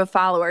incredible group of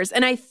followers.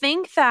 And I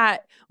think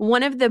that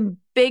one of the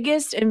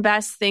biggest and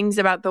best things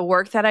about the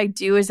work that I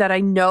do is that I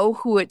know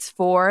who it's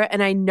for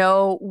and I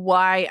know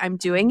why I'm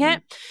doing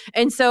it.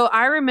 And so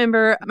I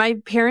remember my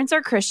parents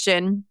are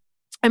Christian,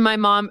 and my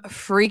mom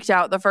freaked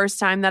out the first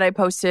time that I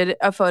posted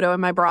a photo in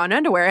my bra and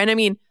underwear. And I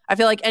mean, I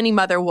feel like any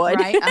mother would.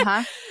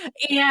 Right.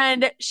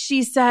 And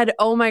she said,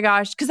 oh my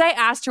gosh, because I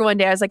asked her one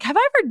day, I was like, have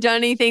I ever done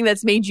anything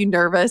that's made you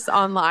nervous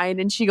online?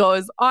 And she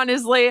goes,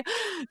 honestly,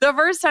 the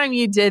first time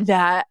you did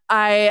that,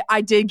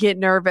 I did get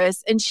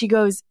nervous. And she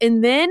goes,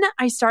 and then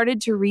I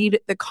started to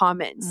read the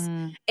comments.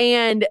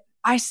 And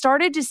I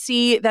started to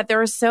see that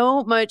there is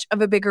so much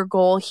of a bigger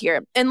goal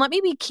here. And let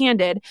me be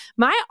candid.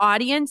 My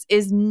audience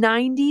is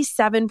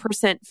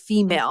 97%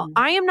 female.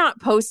 I am not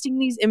posting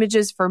these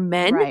images for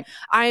men. Right.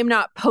 I am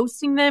not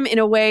posting them in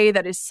a way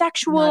that is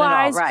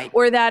sexualized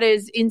or that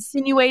is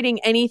insinuating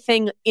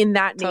anything in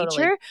that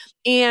nature.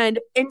 And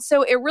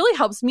so it really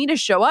helps me to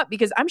show up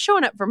because I'm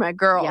showing up for my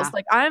girls. Yeah.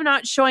 Like, I'm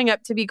not showing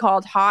up to be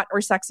called hot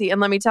or sexy. And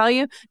let me tell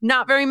you,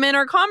 not very men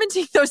are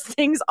commenting those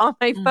things on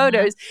my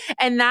photos.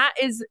 And that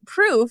is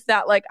proof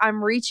that, like,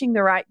 I'm reaching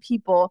the right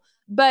people.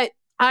 But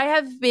I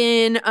have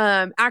been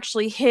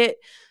actually hit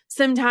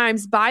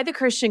sometimes by the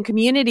Christian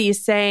community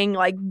saying,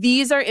 like,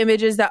 these are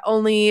images that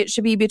only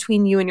should be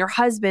between you and your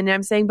husband. And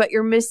I'm saying, but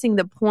you're missing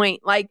the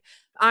point. Like,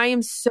 I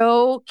am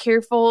so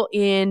careful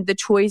in the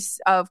choice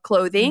of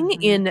clothing,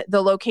 in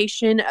the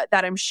location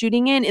that I'm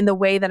shooting in the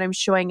way that I'm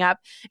showing up.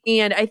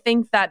 And I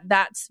think that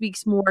that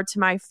speaks more to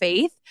my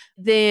faith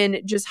than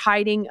just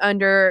hiding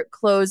under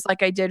clothes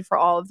like I did for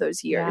all of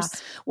those years. Yeah.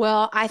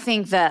 Well, I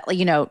think that,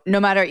 you know, no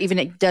matter, even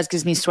it does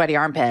gives me sweaty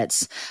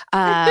armpits.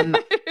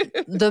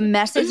 The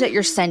message that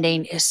you're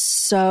sending is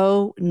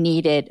so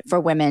needed for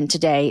women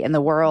today in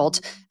the world.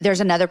 There's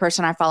another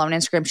person I follow on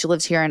Instagram. She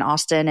lives here in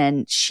Austin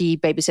and she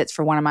babysits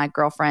for one of my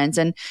girlfriends.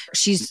 And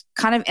she's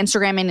kind of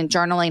Instagramming and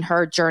journaling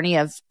her journey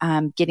of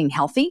getting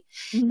healthy.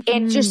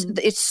 And just,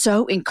 it's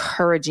so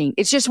encouraging.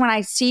 It's just when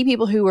I see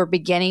people who are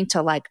beginning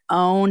to, like,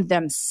 own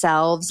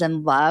themselves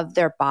and love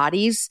their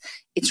bodies,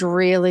 it's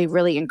really,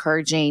 really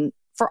encouraging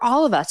for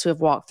all of us who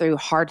have walked through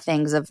hard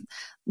things of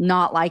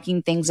not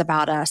liking things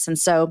about us. And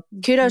so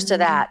kudos to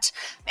that.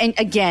 And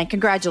again,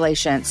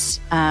 congratulations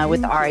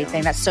with the Ari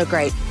thing. That's so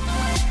great.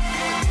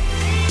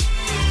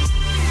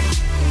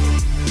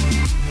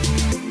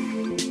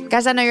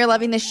 Guys, I know you're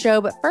loving this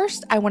show, but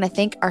first I want to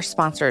thank our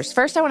sponsors.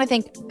 First, I want to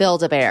thank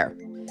Build-A-Bear.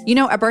 You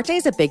know, a birthday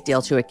is a big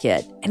deal to a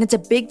kid, and it's a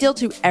big deal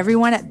to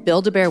everyone at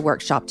Build-A-Bear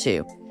Workshop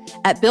too.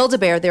 At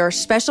Build-A-Bear, there are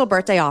special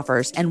birthday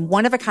offers and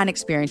one-of-a-kind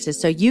experiences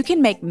so you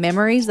can make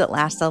memories that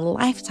last a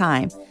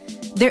lifetime.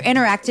 Their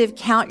interactive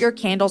Count Your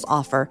Candles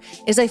offer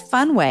is a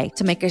fun way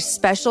to make a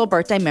special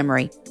birthday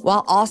memory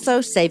while also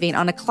saving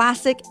on a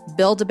classic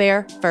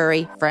Build-A-Bear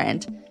furry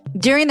friend.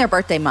 During their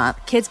birthday month,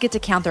 kids get to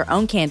count their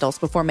own candles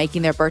before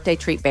making their birthday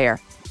treat bear.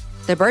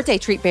 The birthday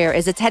treat bear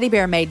is a teddy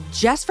bear made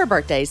just for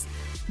birthdays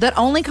that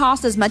only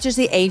costs as much as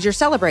the age you're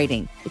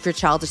celebrating. If your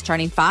child is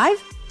turning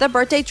 5, the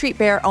birthday treat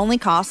bear only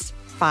costs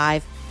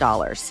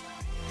 $5.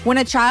 When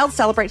a child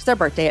celebrates their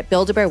birthday at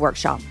Build-A-Bear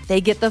Workshop, they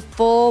get the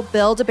full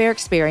Build-A-Bear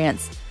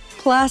experience,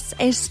 plus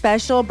a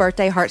special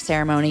birthday heart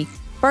ceremony,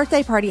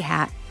 birthday party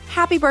hat,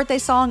 happy birthday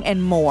song,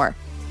 and more.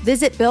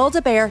 Visit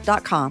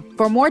Build-A-Bear.com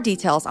for more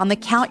details on the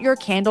Count Your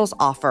Candles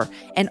offer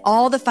and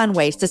all the fun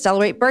ways to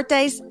celebrate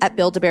birthdays at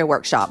Build-A-Bear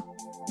Workshop.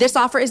 This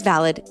offer is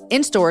valid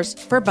in stores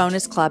for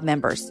Bonus Club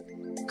members.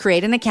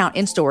 Create an account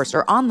in stores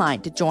or online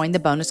to join the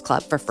Bonus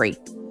Club for free.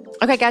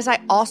 Okay, guys, I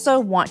also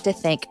want to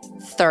thank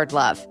Third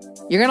Love.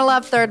 You're going to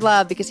love Third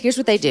Love because here's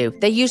what they do.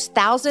 They use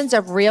thousands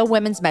of real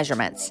women's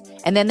measurements,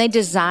 and then they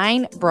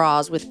design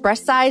bras with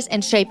breast size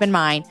and shape in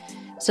mind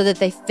so that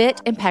they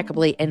fit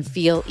impeccably and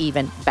feel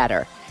even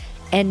better.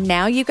 And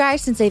now, you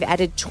guys, since they've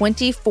added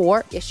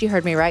 24, yes, you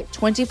heard me right,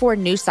 24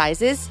 new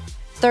sizes,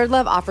 Third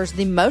Love offers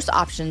the most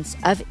options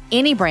of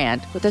any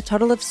brand with a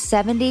total of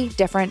 70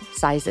 different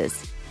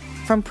sizes.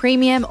 From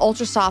premium,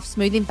 ultra-soft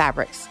smoothing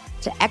fabrics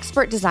to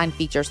expert design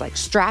features like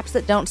straps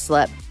that don't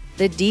slip,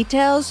 the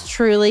details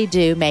truly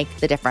do make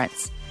the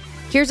difference.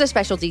 Here's a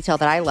special detail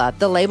that I love.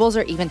 The labels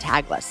are even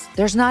tagless.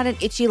 There's not an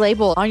itchy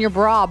label on your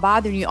bra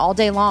bothering you all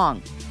day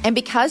long. And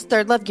because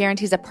Third Love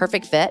guarantees a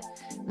perfect fit,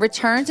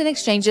 returns and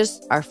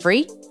exchanges are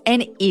free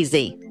and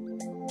easy.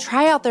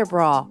 Try out their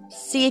bra.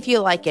 See if you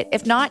like it.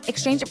 If not,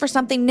 exchange it for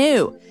something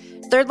new.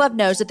 Third Love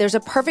knows that there's a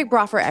perfect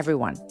bra for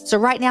everyone. So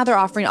right now they're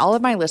offering all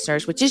of my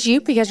listeners, which is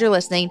you because you're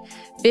listening,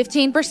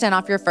 15%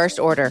 off your first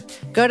order.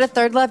 Go to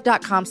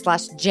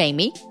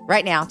thirdlove.com/Jamie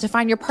right now to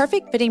find your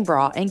perfect fitting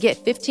bra and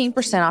get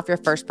 15% off your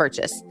first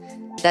purchase.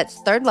 That's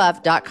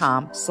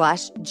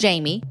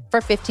thirdlove.com/Jamie for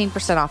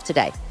 15% off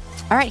today.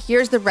 All right,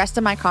 here's the rest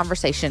of my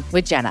conversation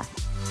with Jenna.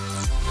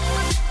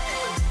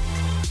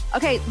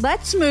 Okay,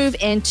 let's move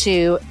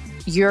into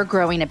you're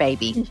growing a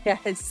baby.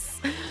 Yes.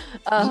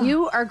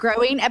 You are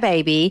growing a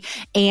baby,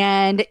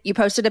 and you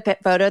posted a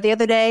photo the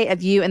other day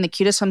of you in the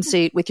cutest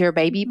swimsuit with your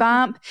baby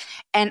bump.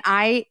 And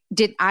the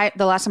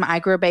last time I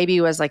grew a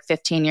baby was like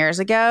 15 years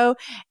ago.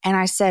 And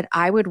I said,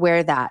 I would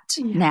wear that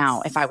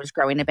now if I was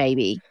growing a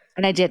baby.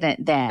 And I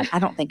didn't then. I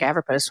don't think I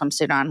ever put a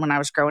swimsuit on when I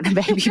was growing a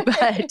baby,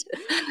 but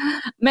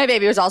my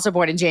baby was also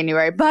born in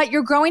January. But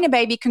you're growing a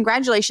baby.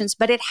 Congratulations.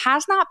 But it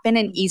has not been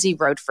an easy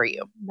road for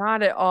you.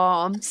 Not at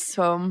all.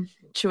 So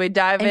should we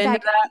dive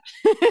into that?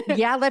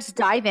 Yeah, let's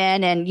dive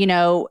in. And,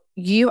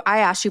 I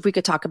asked you if we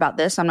could talk about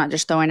this. I'm not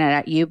just throwing it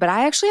at you, but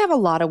I actually have a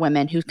lot of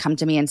women who come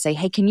to me and say,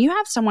 hey, can you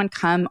have someone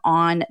come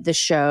on the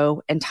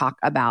show and talk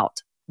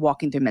about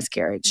walking through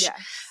miscarriage?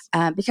 Yes.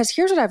 Because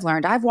here's what I've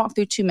learned. I've walked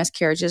through 2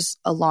 miscarriages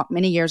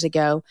many years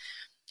ago.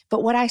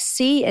 But what I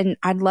see, and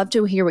I'd love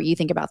to hear what you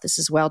think about this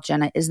as well,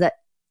 Jenna, is that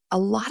a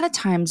lot of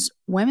times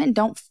women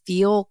don't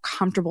feel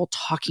comfortable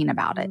talking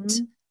about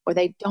it, or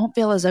they don't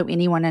feel as though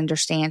anyone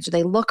understands, or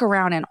they look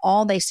around and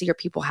all they see are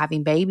people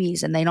having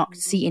babies and they don't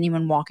see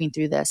anyone walking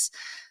through this.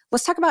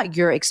 Let's talk about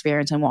your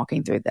experience in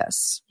walking through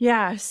this.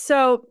 Yeah.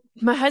 So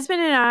my husband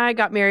and I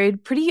got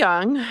married pretty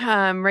young,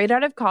 right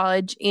out of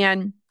college,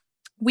 and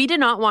we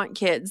did not want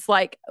kids.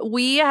 Like,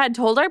 we had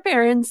told our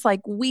parents, like,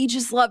 we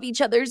just love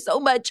each other so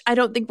much. I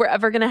don't think we're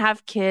ever going to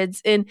have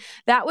kids. And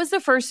that was the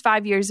first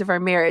 5 years of our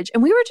marriage.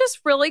 And we were just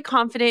really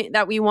confident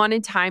that we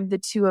wanted time, the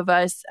two of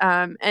us.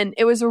 And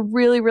it was a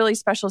really, really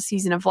special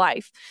season of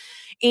life.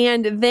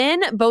 And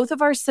then both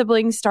of our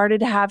siblings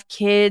started to have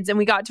kids, and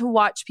we got to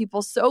watch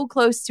people so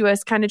close to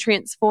us kind of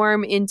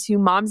transform into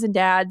moms and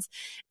dads.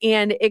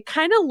 And it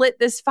kind of lit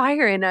this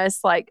fire in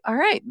us, like, all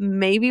right,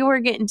 maybe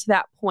we're getting to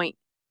that point.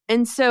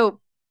 And so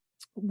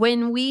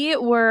when we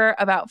were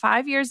about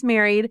 5 years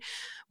married,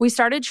 we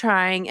started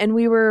trying, and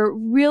we were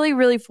really,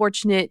 really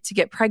fortunate to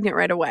get pregnant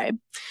right away.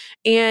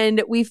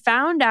 And we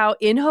found out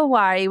in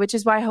Hawaii, which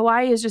is why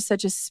Hawaii is just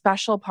such a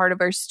special part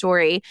of our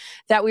story,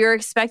 that we were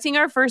expecting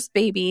our first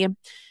baby.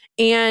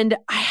 And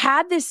I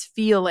had this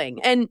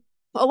feeling, and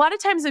a lot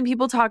of times when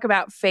people talk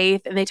about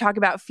faith and they talk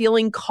about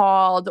feeling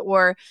called,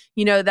 or,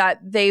 that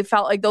they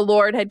felt like the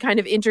Lord had kind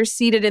of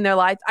interceded in their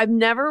life, I've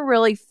never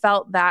really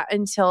felt that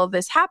until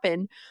this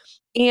happened.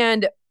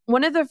 And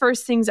one of the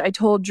first things I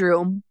told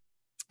Drew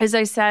is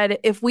I said,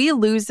 if we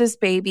lose this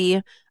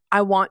baby,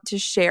 I want to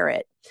share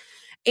it.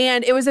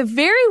 And it was a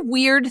very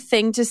weird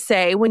thing to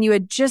say when you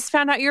had just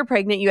found out you were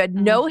pregnant. You had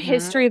no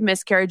history of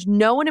miscarriage.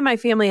 No one in my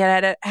family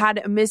had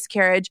a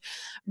miscarriage.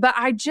 But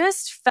I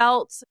just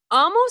felt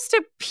almost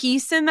a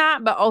peace in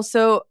that, but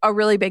also a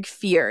really big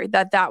fear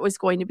that that was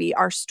going to be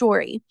our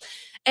story.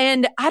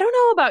 And I don't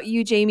know about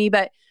you, Jamie,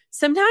 but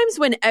sometimes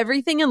when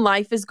everything in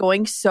life is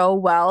going so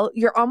well,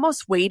 you're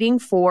almost waiting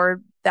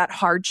for that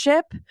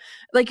hardship.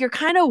 Like you're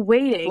kind of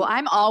waiting. Well,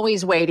 I'm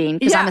always waiting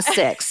because I'm a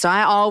 6. So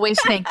I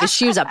always think the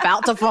shoe's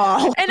about to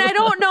fall. And I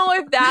don't know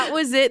if that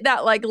was it,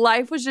 that like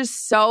life was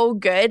just so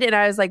good. And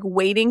I was like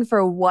waiting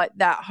for what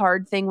that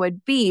hard thing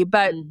would be.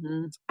 But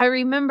I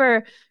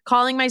remember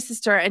calling my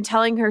sister and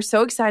telling her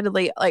so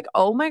excitedly, like,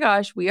 oh my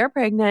gosh, we are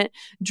pregnant.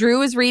 Drew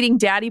was reading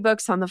daddy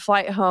books on the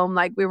flight home.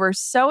 Like we were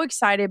so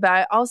excited, but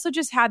I also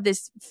just had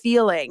this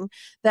feeling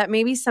that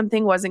maybe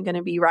something wasn't going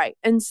to be right.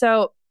 And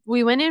so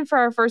we went in for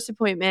our first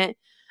appointment.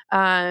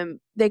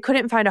 They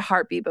couldn't find a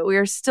heartbeat, but we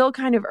were still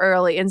kind of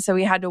early. And so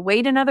we had to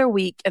wait another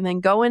week and then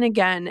go in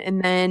again.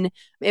 And then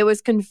it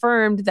was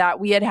confirmed that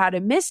we had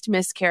a missed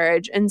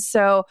miscarriage. And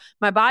so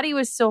my body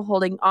was still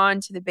holding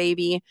on to the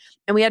baby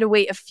and we had to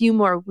wait a few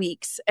more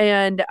weeks.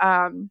 And,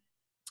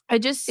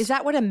 is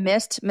that what a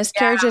missed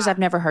miscarriage is? I've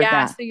never heard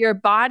that. So your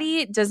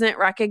body doesn't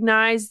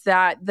recognize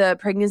that the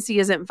pregnancy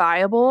isn't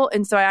viable.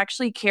 And so I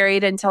actually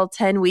carried until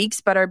 10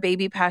 weeks, but our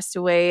baby passed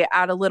away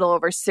at a little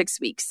over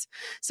 6 weeks.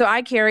 So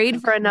I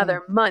carried for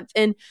another month.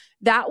 And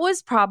that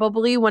was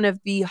probably one of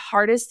the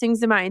hardest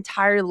things in my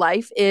entire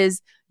life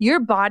is your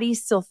body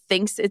still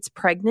thinks it's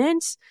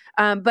pregnant,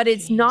 but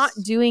it's not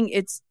doing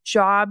its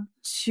job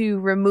to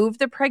remove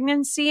the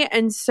pregnancy.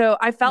 And so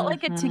I felt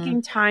like a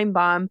ticking time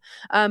bomb,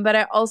 but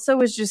I also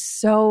was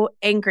just so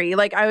angry.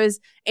 Like I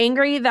was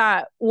angry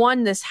that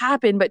 1, this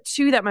happened, but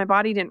 2, that my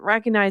body didn't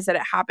recognize that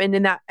it happened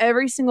and that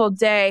every single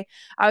day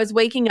I was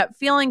waking up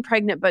feeling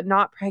pregnant, but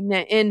not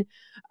pregnant. And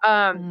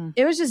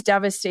it was just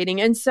devastating.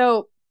 And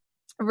so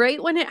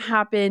right when it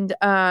happened,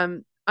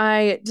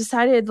 I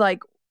decided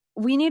like,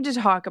 we need to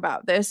talk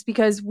about this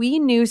because we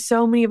knew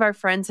so many of our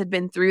friends had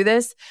been through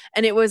this.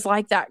 And it was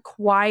like that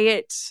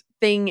quiet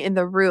thing in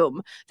the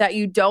room that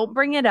you don't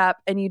bring it up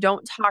and you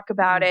don't talk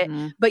about it,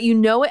 but you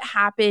know it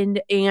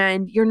happened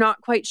and you're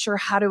not quite sure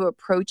how to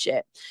approach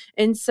it.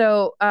 And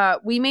so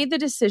we made the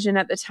decision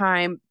at the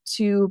time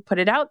to put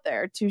it out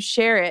there, to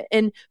share it.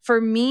 And for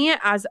me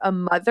as a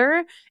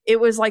mother, it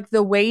was like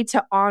the way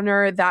to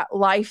honor that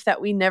life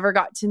that we never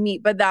got to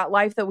meet, but that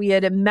life that we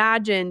had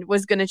imagined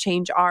was going to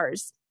change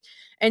ours.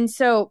 And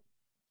so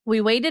we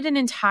waited an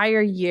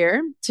entire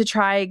year to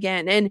try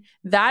again. And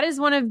that is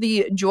one of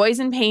the joys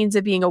and pains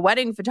of being a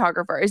wedding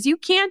photographer is you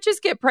can't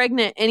just get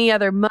pregnant any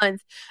other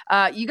month.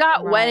 You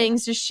got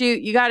weddings to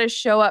shoot. You got to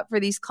show up for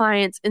these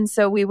clients. And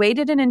so we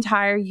waited an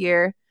entire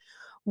year.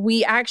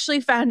 We actually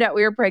found out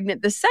we were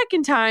pregnant the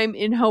second time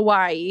in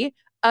Hawaii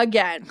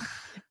again.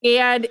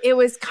 And it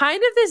was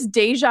kind of this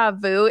deja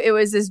vu. It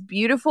was this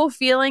beautiful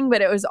feeling, but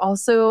it was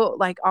also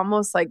like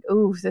almost like,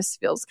 ooh, this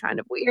feels kind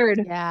of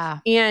weird. Yeah.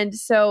 And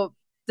so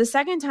the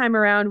second time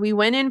around, we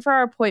went in for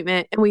our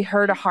appointment and we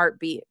heard a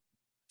heartbeat.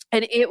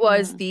 And it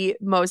was the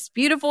most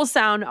beautiful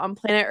sound on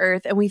planet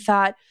Earth. And we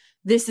thought,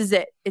 this is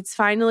it. It's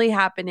finally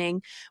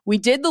happening. We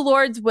did the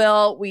Lord's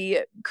will.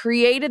 We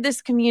created this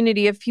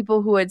community of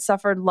people who had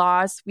suffered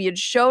loss. We had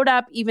showed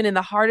up even in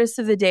the hardest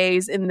of the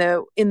days in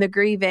the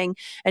grieving.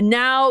 And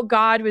now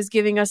God was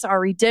giving us our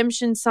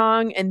redemption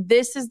song. And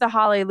this is the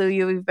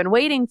hallelujah we've been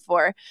waiting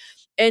for.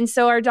 And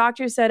so our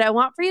doctor said, I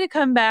want for you to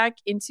come back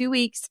in 2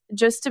 weeks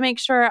just to make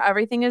sure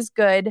everything is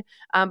good.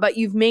 But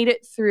you've made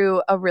it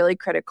through a really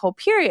critical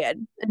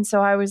period. And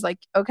so I was like,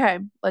 okay,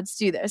 let's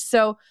do this.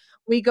 So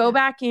we go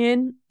back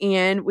in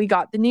and we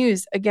got the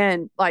news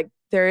again, like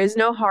there is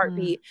no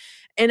heartbeat.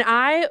 And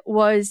I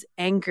was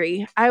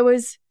angry. I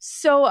was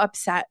so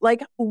upset.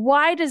 Like,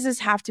 why does this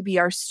have to be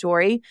our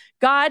story?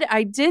 God,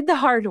 I did the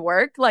hard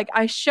work. Like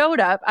I showed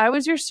up. I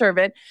was your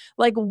servant.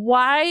 Like,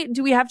 why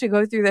do we have to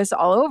go through this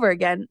all over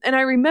again? And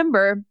I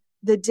remember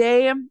the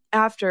day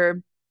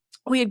after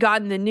we had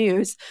gotten the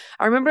news,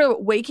 I remember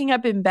waking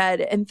up in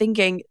bed and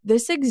thinking,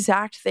 this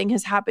exact thing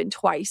has happened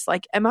twice.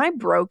 Like, am I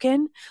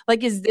broken?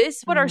 Like, is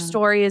this what our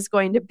story is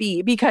going to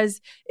be?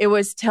 Because it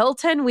was till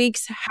 10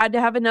 weeks, had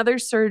to have another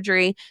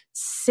surgery,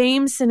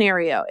 same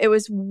scenario. It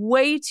was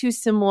way too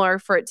similar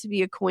for it to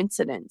be a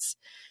coincidence.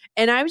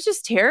 And I was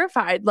just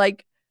terrified.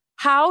 Like,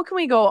 how can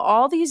we go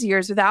all these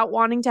years without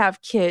wanting to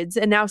have kids?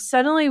 And now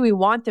suddenly we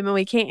want them and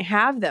we can't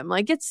have them.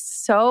 Like, it's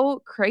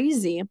so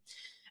crazy.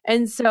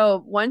 And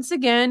so once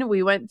again,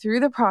 we went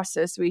through the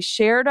process. We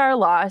shared our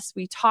loss.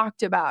 We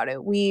talked about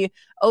it. We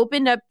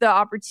opened up the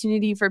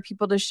opportunity for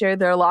people to share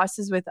their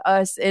losses with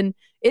us. And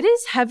it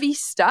is heavy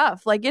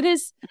stuff. Like it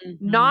is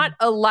not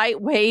a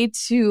light way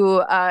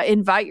to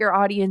invite your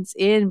audience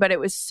in, but it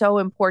was so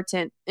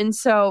important. And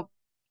so,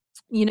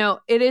 you know,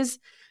 it is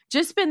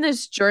just been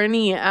this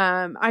journey.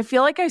 I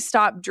feel like I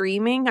stopped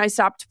dreaming. I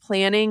stopped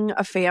planning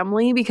a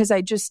family because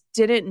I just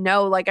didn't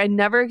know. Like I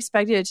never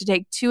expected it to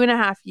take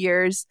 2.5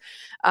 years.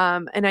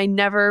 And I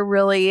never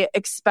really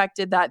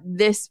expected that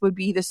this would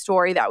be the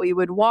story that we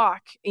would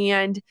walk.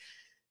 And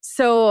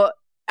so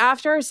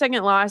after our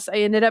second loss, I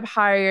ended up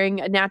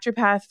hiring a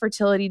naturopath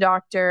fertility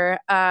doctor.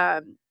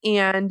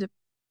 And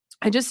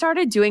I just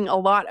started doing a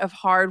lot of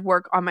hard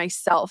work on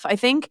myself. I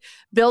think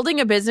building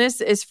a business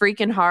is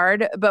freaking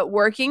hard, but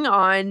working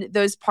on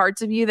those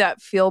parts of you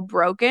that feel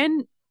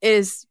broken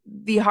is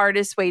the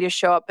hardest way to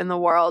show up in the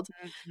world.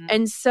 Mm-hmm.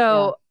 And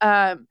so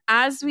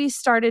as we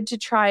started to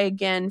try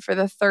again for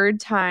the third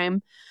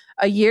time,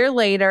 a year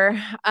later,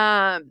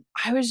 I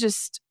was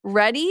just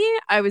ready.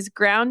 I was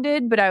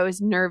grounded, but I was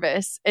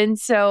nervous. And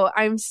so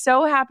I'm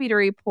so happy to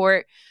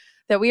report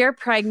that we are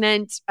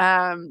pregnant.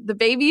 The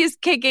baby is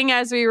kicking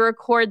as we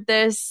record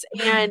this,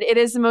 and it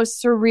is the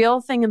most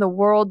surreal thing in the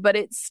world, but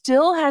it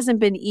still hasn't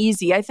been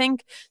easy. I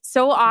think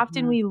so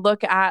often we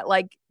look at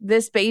like,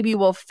 this baby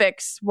will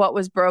fix what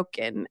was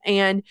broken.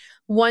 And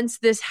once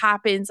this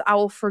happens, I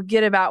will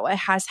forget about what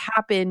has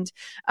happened.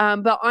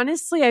 But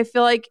honestly, I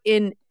feel like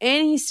in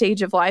any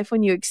stage of life,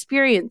 when you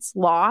experience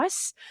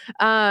loss,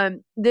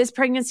 this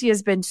pregnancy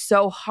has been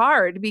so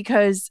hard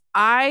because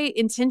I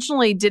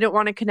intentionally didn't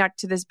want to connect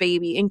to this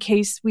baby in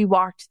case we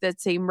walked that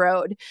same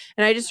road.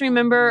 And I just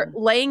remember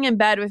laying in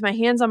bed with my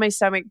hands on my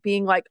stomach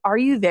being like, are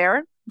you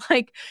there?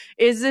 Like,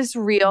 is this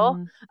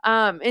real?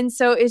 And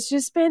so it's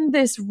just been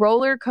this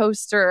roller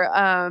coaster.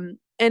 And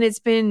it's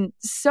been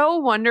so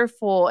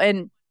wonderful.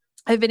 And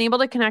I've been able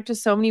to connect with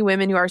so many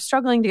women who are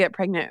struggling to get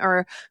pregnant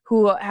or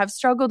who have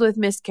struggled with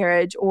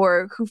miscarriage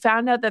or who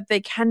found out that they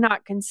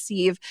cannot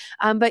conceive.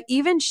 But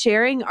even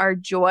sharing our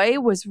joy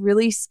was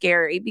really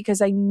scary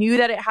because I knew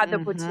that it had the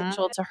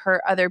potential to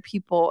hurt other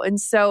people. And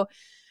so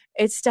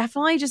it's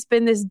definitely just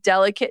been this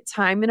delicate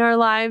time in our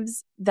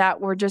lives that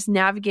we're just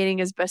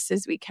navigating as best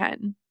as we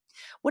can.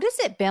 What has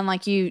it been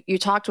like? You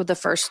talked with the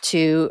first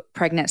two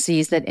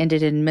pregnancies that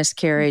ended in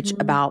miscarriage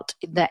about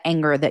the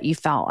anger that you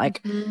felt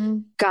like,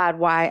 God,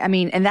 why? I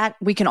mean, and that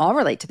we can all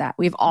relate to that.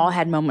 We've all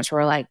had moments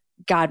where we're like,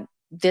 God,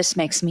 this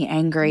makes me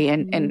angry,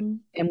 and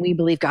we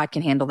believe God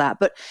can handle that.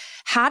 But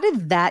how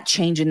did that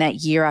change in that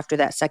year after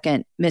that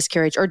second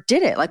miscarriage, or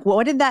did it? Like,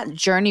 what did that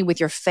journey with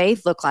your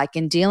faith look like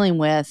in dealing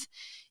with?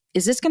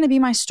 Is this going to be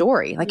my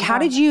story? Like, how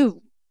did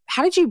you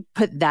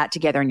put that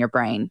together in your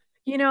brain?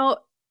 You know,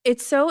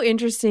 it's so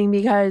interesting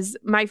because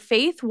my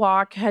faith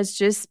walk has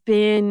just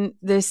been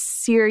this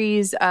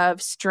series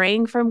of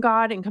straying from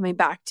God and coming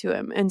back to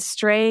him and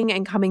straying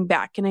and coming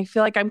back. And I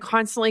feel like I'm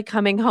constantly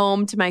coming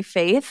home to my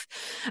faith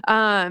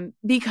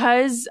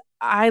because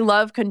I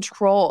love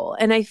control.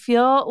 And I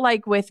feel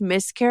like with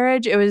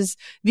miscarriage, it was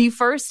the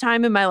first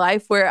time in my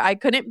life where I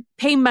couldn't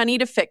pay money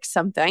to fix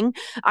something.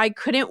 I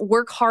couldn't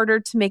work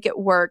harder to make it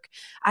work.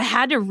 I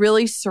had to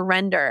really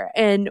surrender.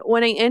 And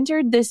when I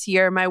entered this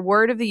year, my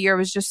word of the year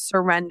was just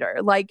surrender.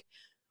 Like,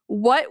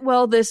 what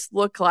will this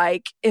look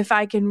like if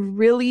I can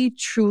really,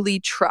 truly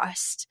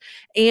trust?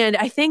 And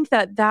I think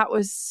that that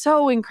was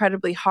so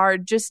incredibly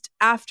hard just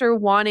after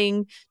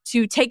wanting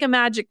to take a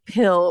magic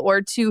pill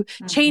or to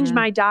change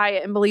my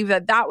diet and believe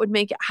that that would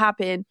make it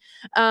happen.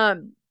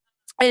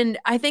 And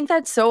I think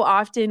that so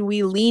often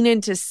we lean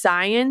into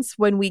science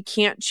when we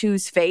can't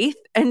choose faith.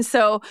 And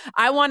so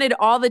I wanted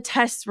all the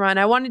tests run.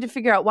 I wanted to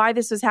figure out why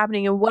this was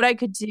happening and what I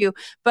could do.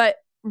 But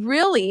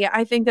really,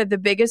 I think that the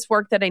biggest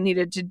work that I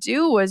needed to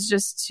do was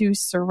just to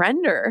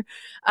surrender.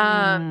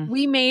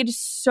 We made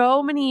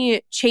so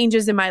many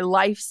changes in my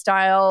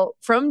lifestyle,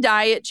 from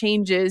diet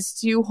changes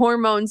to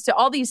hormones to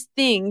all these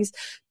things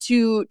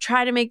to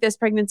try to make this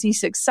pregnancy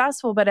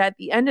successful. But at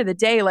the end of the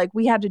day, like,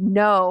 we had to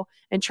know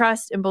and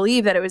trust and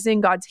believe that it was in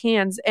God's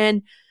hands.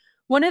 And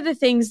one of the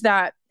things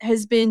that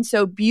has been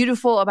so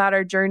beautiful about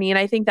our journey, and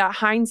I think that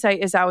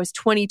hindsight is always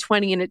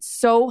 20/20, and it's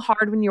so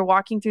hard when you're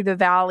walking through the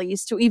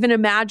valleys to even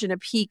imagine a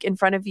peak in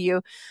front of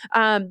you.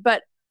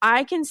 But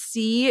I can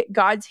see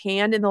God's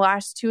hand in the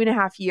last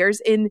 2.5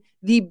 years in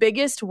the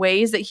biggest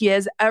ways that he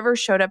has ever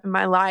showed up in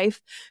my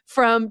life,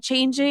 from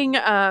changing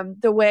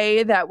the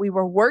way that we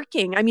were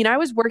working. I mean, I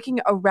was working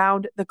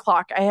around the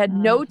clock. I had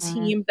no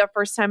team the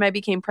first time I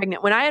became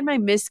pregnant. When I had my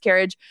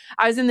miscarriage,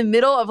 I was in the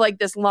middle of like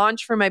this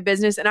launch for my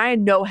business and I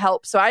had no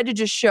help. So I had to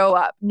just show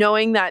up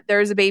knowing that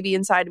there's a baby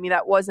inside of me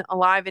that wasn't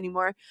alive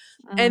anymore.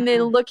 And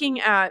then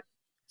looking at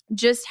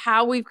just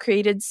how we've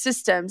created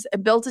systems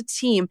and built a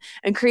team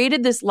and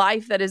created this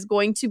life that is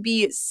going to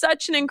be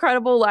such an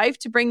incredible life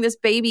to bring this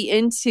baby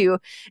into.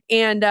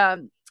 And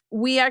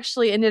we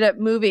actually ended up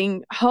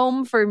moving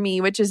home for me,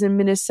 which is in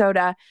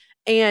Minnesota.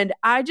 And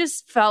I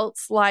just felt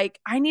like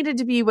I needed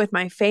to be with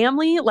my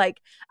family.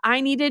 Like, I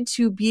needed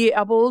to be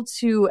able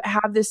to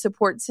have this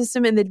support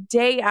system. And the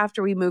day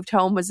after we moved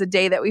home was the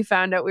day that we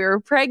found out we were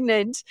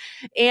pregnant.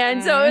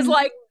 And so it was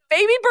like,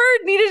 baby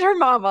bird needed her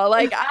mama.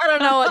 Like, I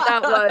don't know what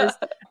that was.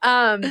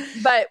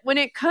 But when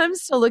it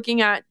comes to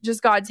looking at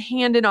just God's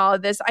hand in all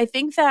of this, I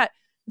think that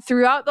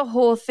throughout the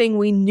whole thing,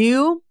 we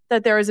knew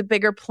that there was a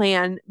bigger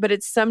plan, but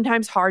it's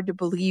sometimes hard to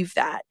believe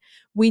that.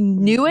 We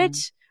knew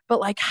it, but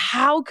like,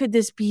 how could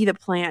this be the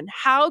plan?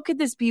 How could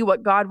this be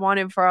what God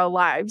wanted for our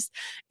lives?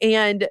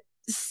 And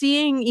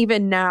seeing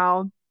even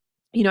now,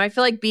 you know, I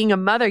feel like being a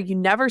mother, you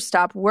never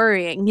stop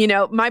worrying. You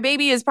know, my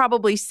baby is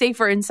probably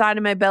safer inside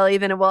of my belly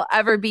than it will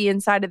ever be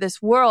inside of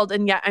this world.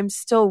 And yet I'm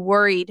still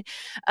worried.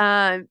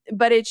 But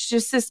it's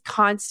just this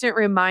constant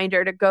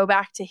reminder to go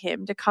back to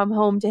him, to come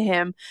home to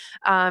him,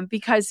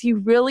 because he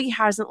really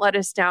hasn't let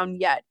us down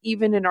yet,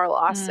 even in our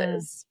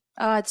losses.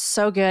 Oh, it's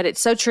so good. It's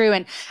so true.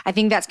 And I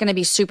think that's going to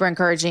be super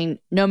encouraging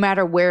no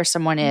matter where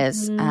someone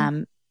is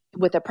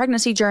with a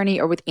pregnancy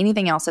journey or with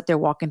anything else that they're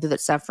walking through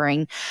that's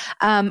suffering.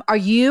 Are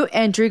you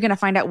and Drew going to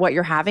find out what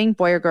you're having,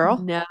 boy or girl?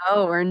 No,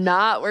 we're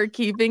not. We're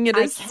keeping it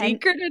a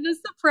secret and a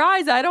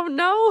surprise. I don't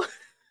know.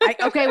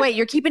 Okay, wait,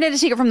 you're keeping it a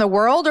secret from the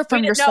world or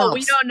from yourself? No,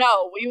 we don't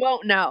know. We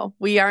won't know.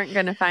 We aren't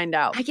going to find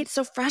out. I get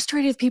so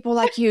frustrated with people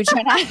like you,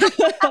 Jenna.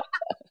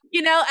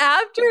 You know,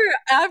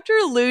 after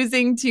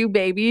losing 2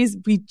 babies,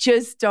 we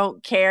just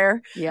don't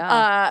care.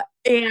 Yeah.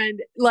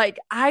 And like,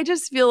 I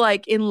just feel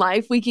like in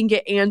life, we can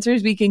get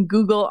answers. We can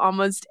Google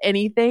almost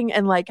anything.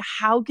 And like,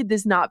 how could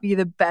this not be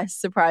the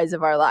best surprise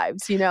of our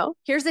lives? You know?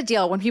 Here's the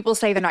deal. When people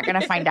say they're not going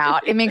to find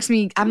out, it makes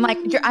me, I'm like,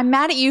 I'm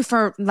mad at you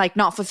for like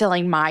not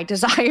fulfilling my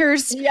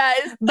desires.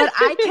 Yes. But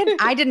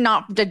I did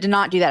not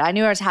do that. I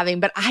knew I was having,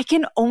 but I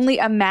can only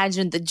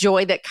imagine the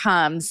joy that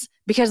comes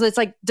because it's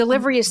like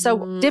delivery is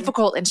so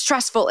difficult and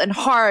stressful and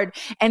hard.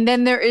 And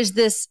then there is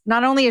this,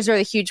 not only is there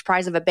the huge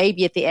prize of a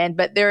baby at the end,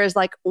 but there is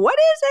like, what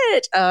is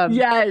it?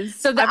 Yes.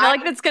 So I feel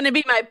like that's going to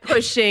be my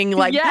pushing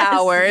like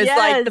power. It's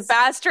like the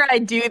faster I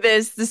do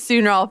this, the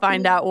sooner I'll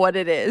find out what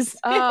it is.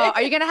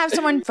 Are you going to have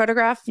someone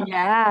photograph?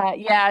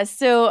 Yeah.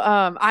 So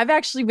I've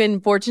actually been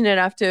fortunate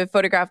enough to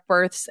photograph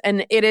births,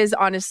 and it is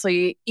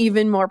honestly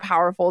even more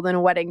powerful than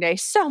a wedding day.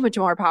 So much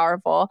more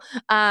powerful.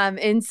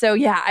 And so,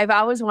 yeah, I've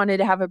always wanted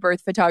to have a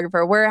birth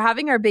photographer. We're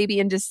having our baby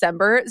in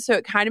December, so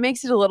it kind of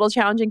makes it a little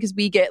challenging because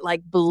we get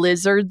like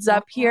blizzards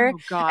up here.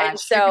 Gosh. And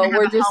so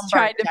we're just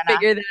trying to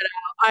figure that out.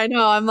 I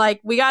know. I'm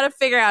like, we got to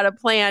figure out a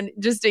plan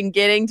just in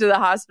getting to the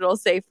hospital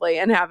safely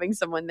and having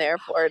someone there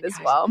for it as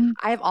well.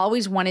 I've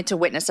always wanted to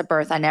witness a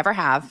birth. I never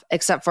have,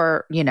 except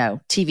for,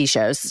 TV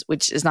shows,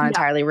 which is not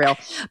entirely real.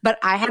 But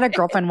I had a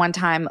girlfriend one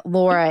time,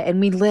 Laura,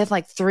 and we live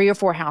like 3 or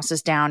 4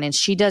 houses down, and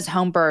she does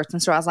home births.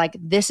 And so I was like,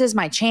 this is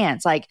my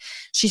chance. Like,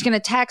 she's going to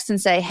text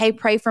and say, hey,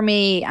 pray for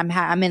me.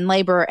 I'm in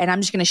labor, and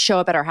I'm just going to show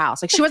up at her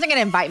house. Like, she wasn't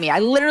going to invite me. I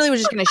literally was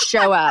just going to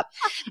show up.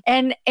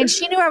 And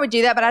she knew I would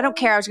do that, but I don't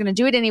care. I was going to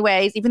do it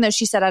anyways. Even though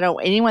she said I don't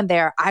want anyone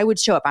there, I would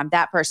show up. I'm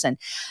that person.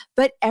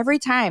 But every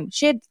time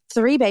she had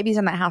 3 babies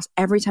in that house,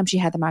 every time she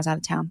had them, I was out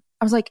of town.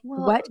 I was like,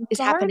 what is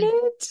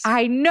happening?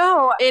 I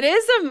know. It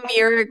is a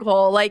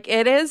miracle. Like,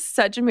 it is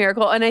such a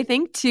miracle. And I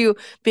think too,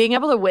 being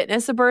able to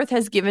witness a birth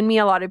has given me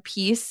a lot of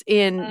peace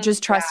in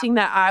just trusting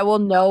that I will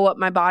know what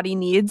my body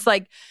needs.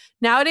 Like,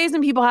 nowadays,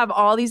 when people have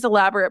all these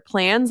elaborate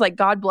plans, like,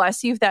 God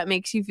bless you if that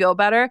makes you feel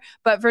better.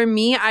 But for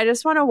me, I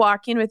just want to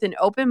walk in with an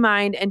open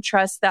mind and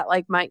trust that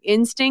like my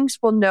instincts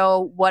will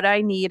know what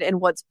I need and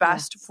what's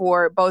best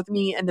for both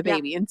me and the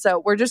baby. And so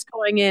we're just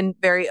going in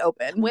very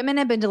open. Women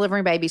have been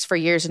delivering babies for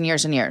years and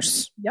years and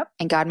years. Yep.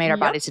 And God made our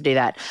bodies to do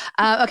that.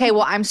 Okay.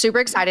 Well, I'm super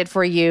excited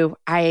for you.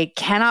 I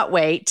cannot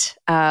wait,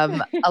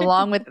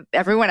 along with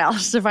everyone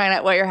else, to find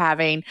out what you're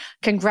having.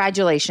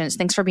 Congratulations.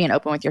 Thanks for being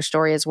open with your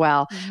story as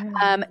well.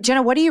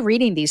 Jenna, what are you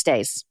reading these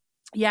days?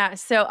 Yeah.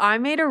 So I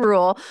made a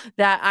rule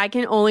that I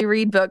can only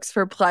read books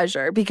for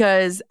pleasure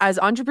because as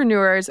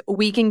entrepreneurs,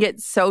 we can get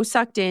so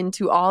sucked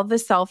into all the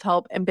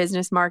self-help and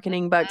business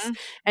marketing books.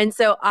 And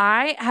so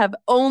I have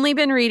only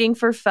been reading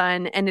for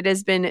fun, and it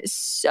has been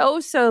so,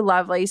 so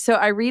lovely. So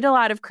I read a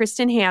lot of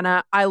Kristen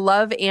Hanna. I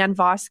love Ann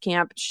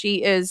Voskamp.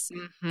 She is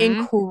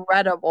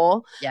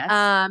incredible. Yes.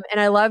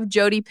 And I love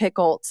Jodi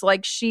Picoult.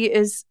 Like, she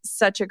is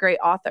such a great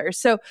author.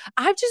 So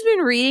I've just been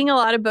reading a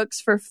lot of books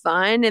for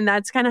fun, and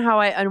that's kind of how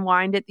I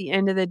unwind at the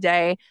end of the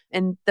day.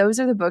 And those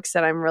are the books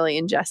that I'm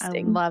really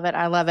ingesting.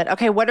 I love it.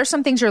 Okay. What are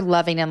some things you're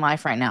loving in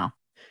life right now?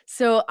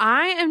 So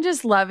I am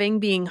just loving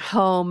being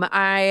home.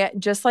 I,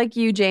 just like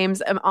you,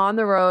 James, am on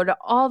the road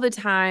all the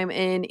time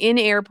and in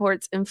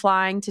airports and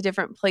flying to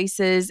different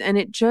places. And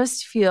it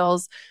just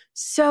feels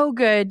so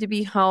good to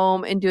be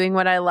home and doing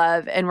what I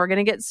love. And we're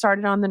going to get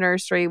started on the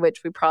nursery,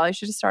 which we probably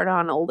should have started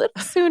on a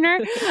little sooner.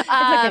 Okay.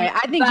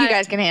 I think you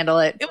guys can handle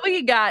it.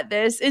 We got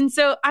this. And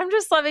so I'm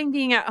just loving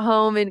being at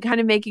home and kind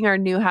of making our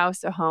new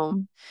house a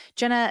home.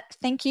 Jenna,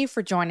 thank you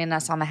for joining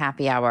us on the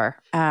happy hour.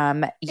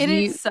 It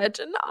is such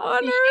an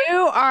honor.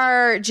 You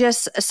are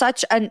just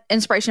such an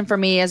inspiration for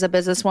me as a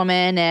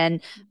businesswoman.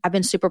 And I've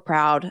been super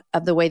proud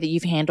of the way that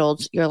you've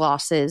handled your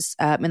losses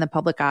in the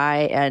public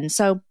eye. And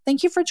so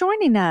thank you for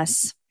joining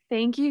us.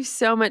 Thank you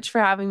so much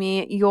for having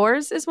me.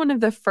 Yours is one of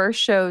the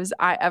first shows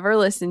I ever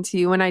listened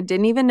to when I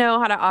didn't even know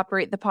how to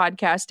operate the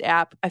podcast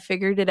app. I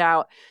figured it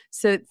out.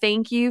 So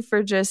thank you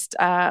for just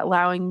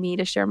allowing me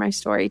to share my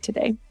story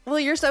today. Well,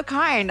 you're so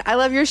kind. I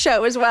love your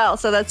show as well.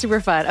 So that's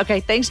super fun. Okay.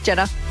 Thanks,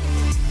 Jenna.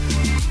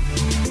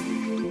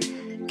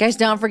 Guys,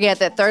 don't forget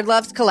that Third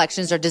Love's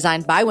collections are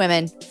designed by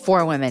women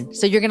for women.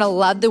 So you're going to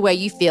love the way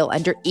you feel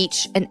under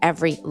each and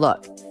every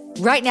look.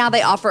 Right now,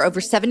 they offer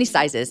over 70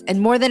 sizes and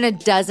more than a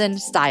dozen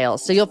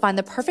styles, so you'll find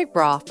the perfect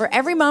bra for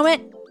every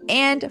moment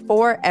and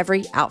for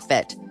every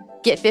outfit.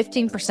 Get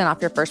 15%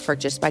 off your first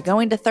purchase by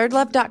going to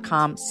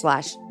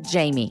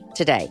thirdlove.com/Jamie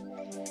today.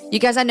 You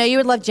guys, I know you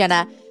would love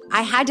Jenna.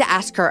 I had to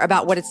ask her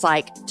about what it's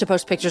like to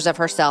post pictures of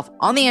herself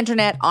on the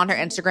internet, on her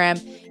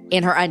Instagram,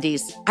 in her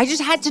undies. I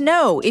just had to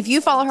know. If you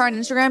follow her on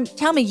Instagram,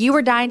 tell me, you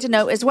were dying to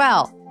know as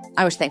well.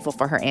 I was thankful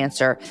for her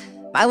answer.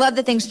 I love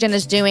the things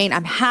Jenna's doing.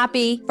 I'm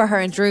happy for her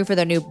and Drew for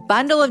their new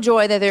bundle of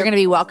joy that they're going to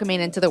be welcoming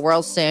into the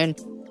world soon.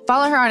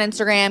 Follow her on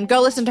Instagram.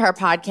 Go listen to her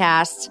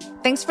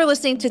podcast. Thanks for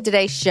listening to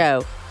today's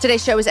show.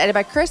 Today's show was edited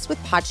by Chris with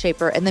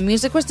Podshaper, and the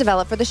music was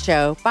developed for the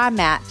show by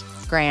Matt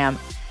Graham.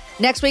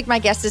 Next week, my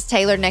guest is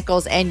Taylor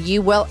Nichols, and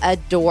you will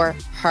adore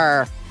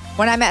her.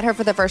 When I met her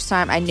for the first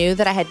time, I knew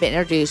that I had been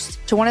introduced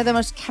to one of the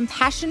most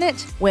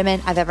compassionate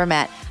women I've ever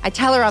met. I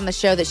tell her on the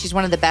show that she's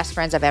one of the best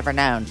friends I've ever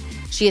known.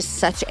 She is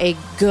such a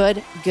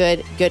good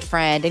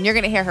friend. And you're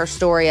going to hear her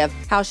story of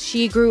how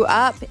she grew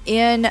up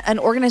in an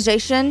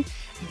organization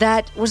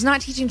that was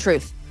not teaching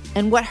truth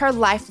and what her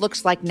life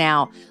looks like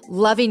now,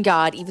 loving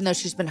God, even though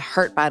she's been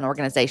hurt by an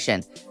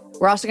organization.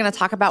 We're also going to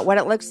talk about what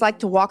it looks like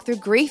to walk through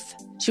grief.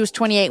 She was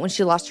 28 when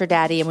she lost her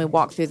daddy, and we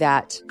walked through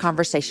that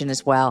conversation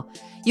as well.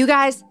 You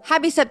guys,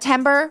 happy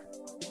September.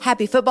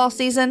 Happy football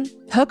season.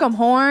 Hook 'em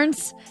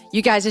horns.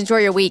 You guys enjoy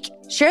your week.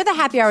 Share the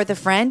happy hour with a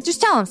friend.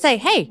 Just tell them, say,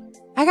 hey,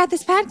 I got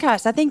this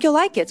podcast. I think you'll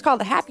like it. It's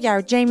called The Happy Hour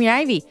with Jamie and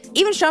Ivy.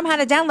 Even show them how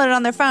to download it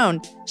on their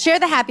phone. Share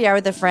the happy hour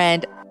with a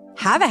friend.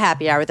 Have a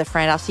happy hour with a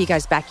friend. I'll see you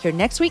guys back here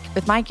next week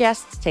with my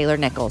guest, Taylor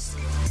Nichols.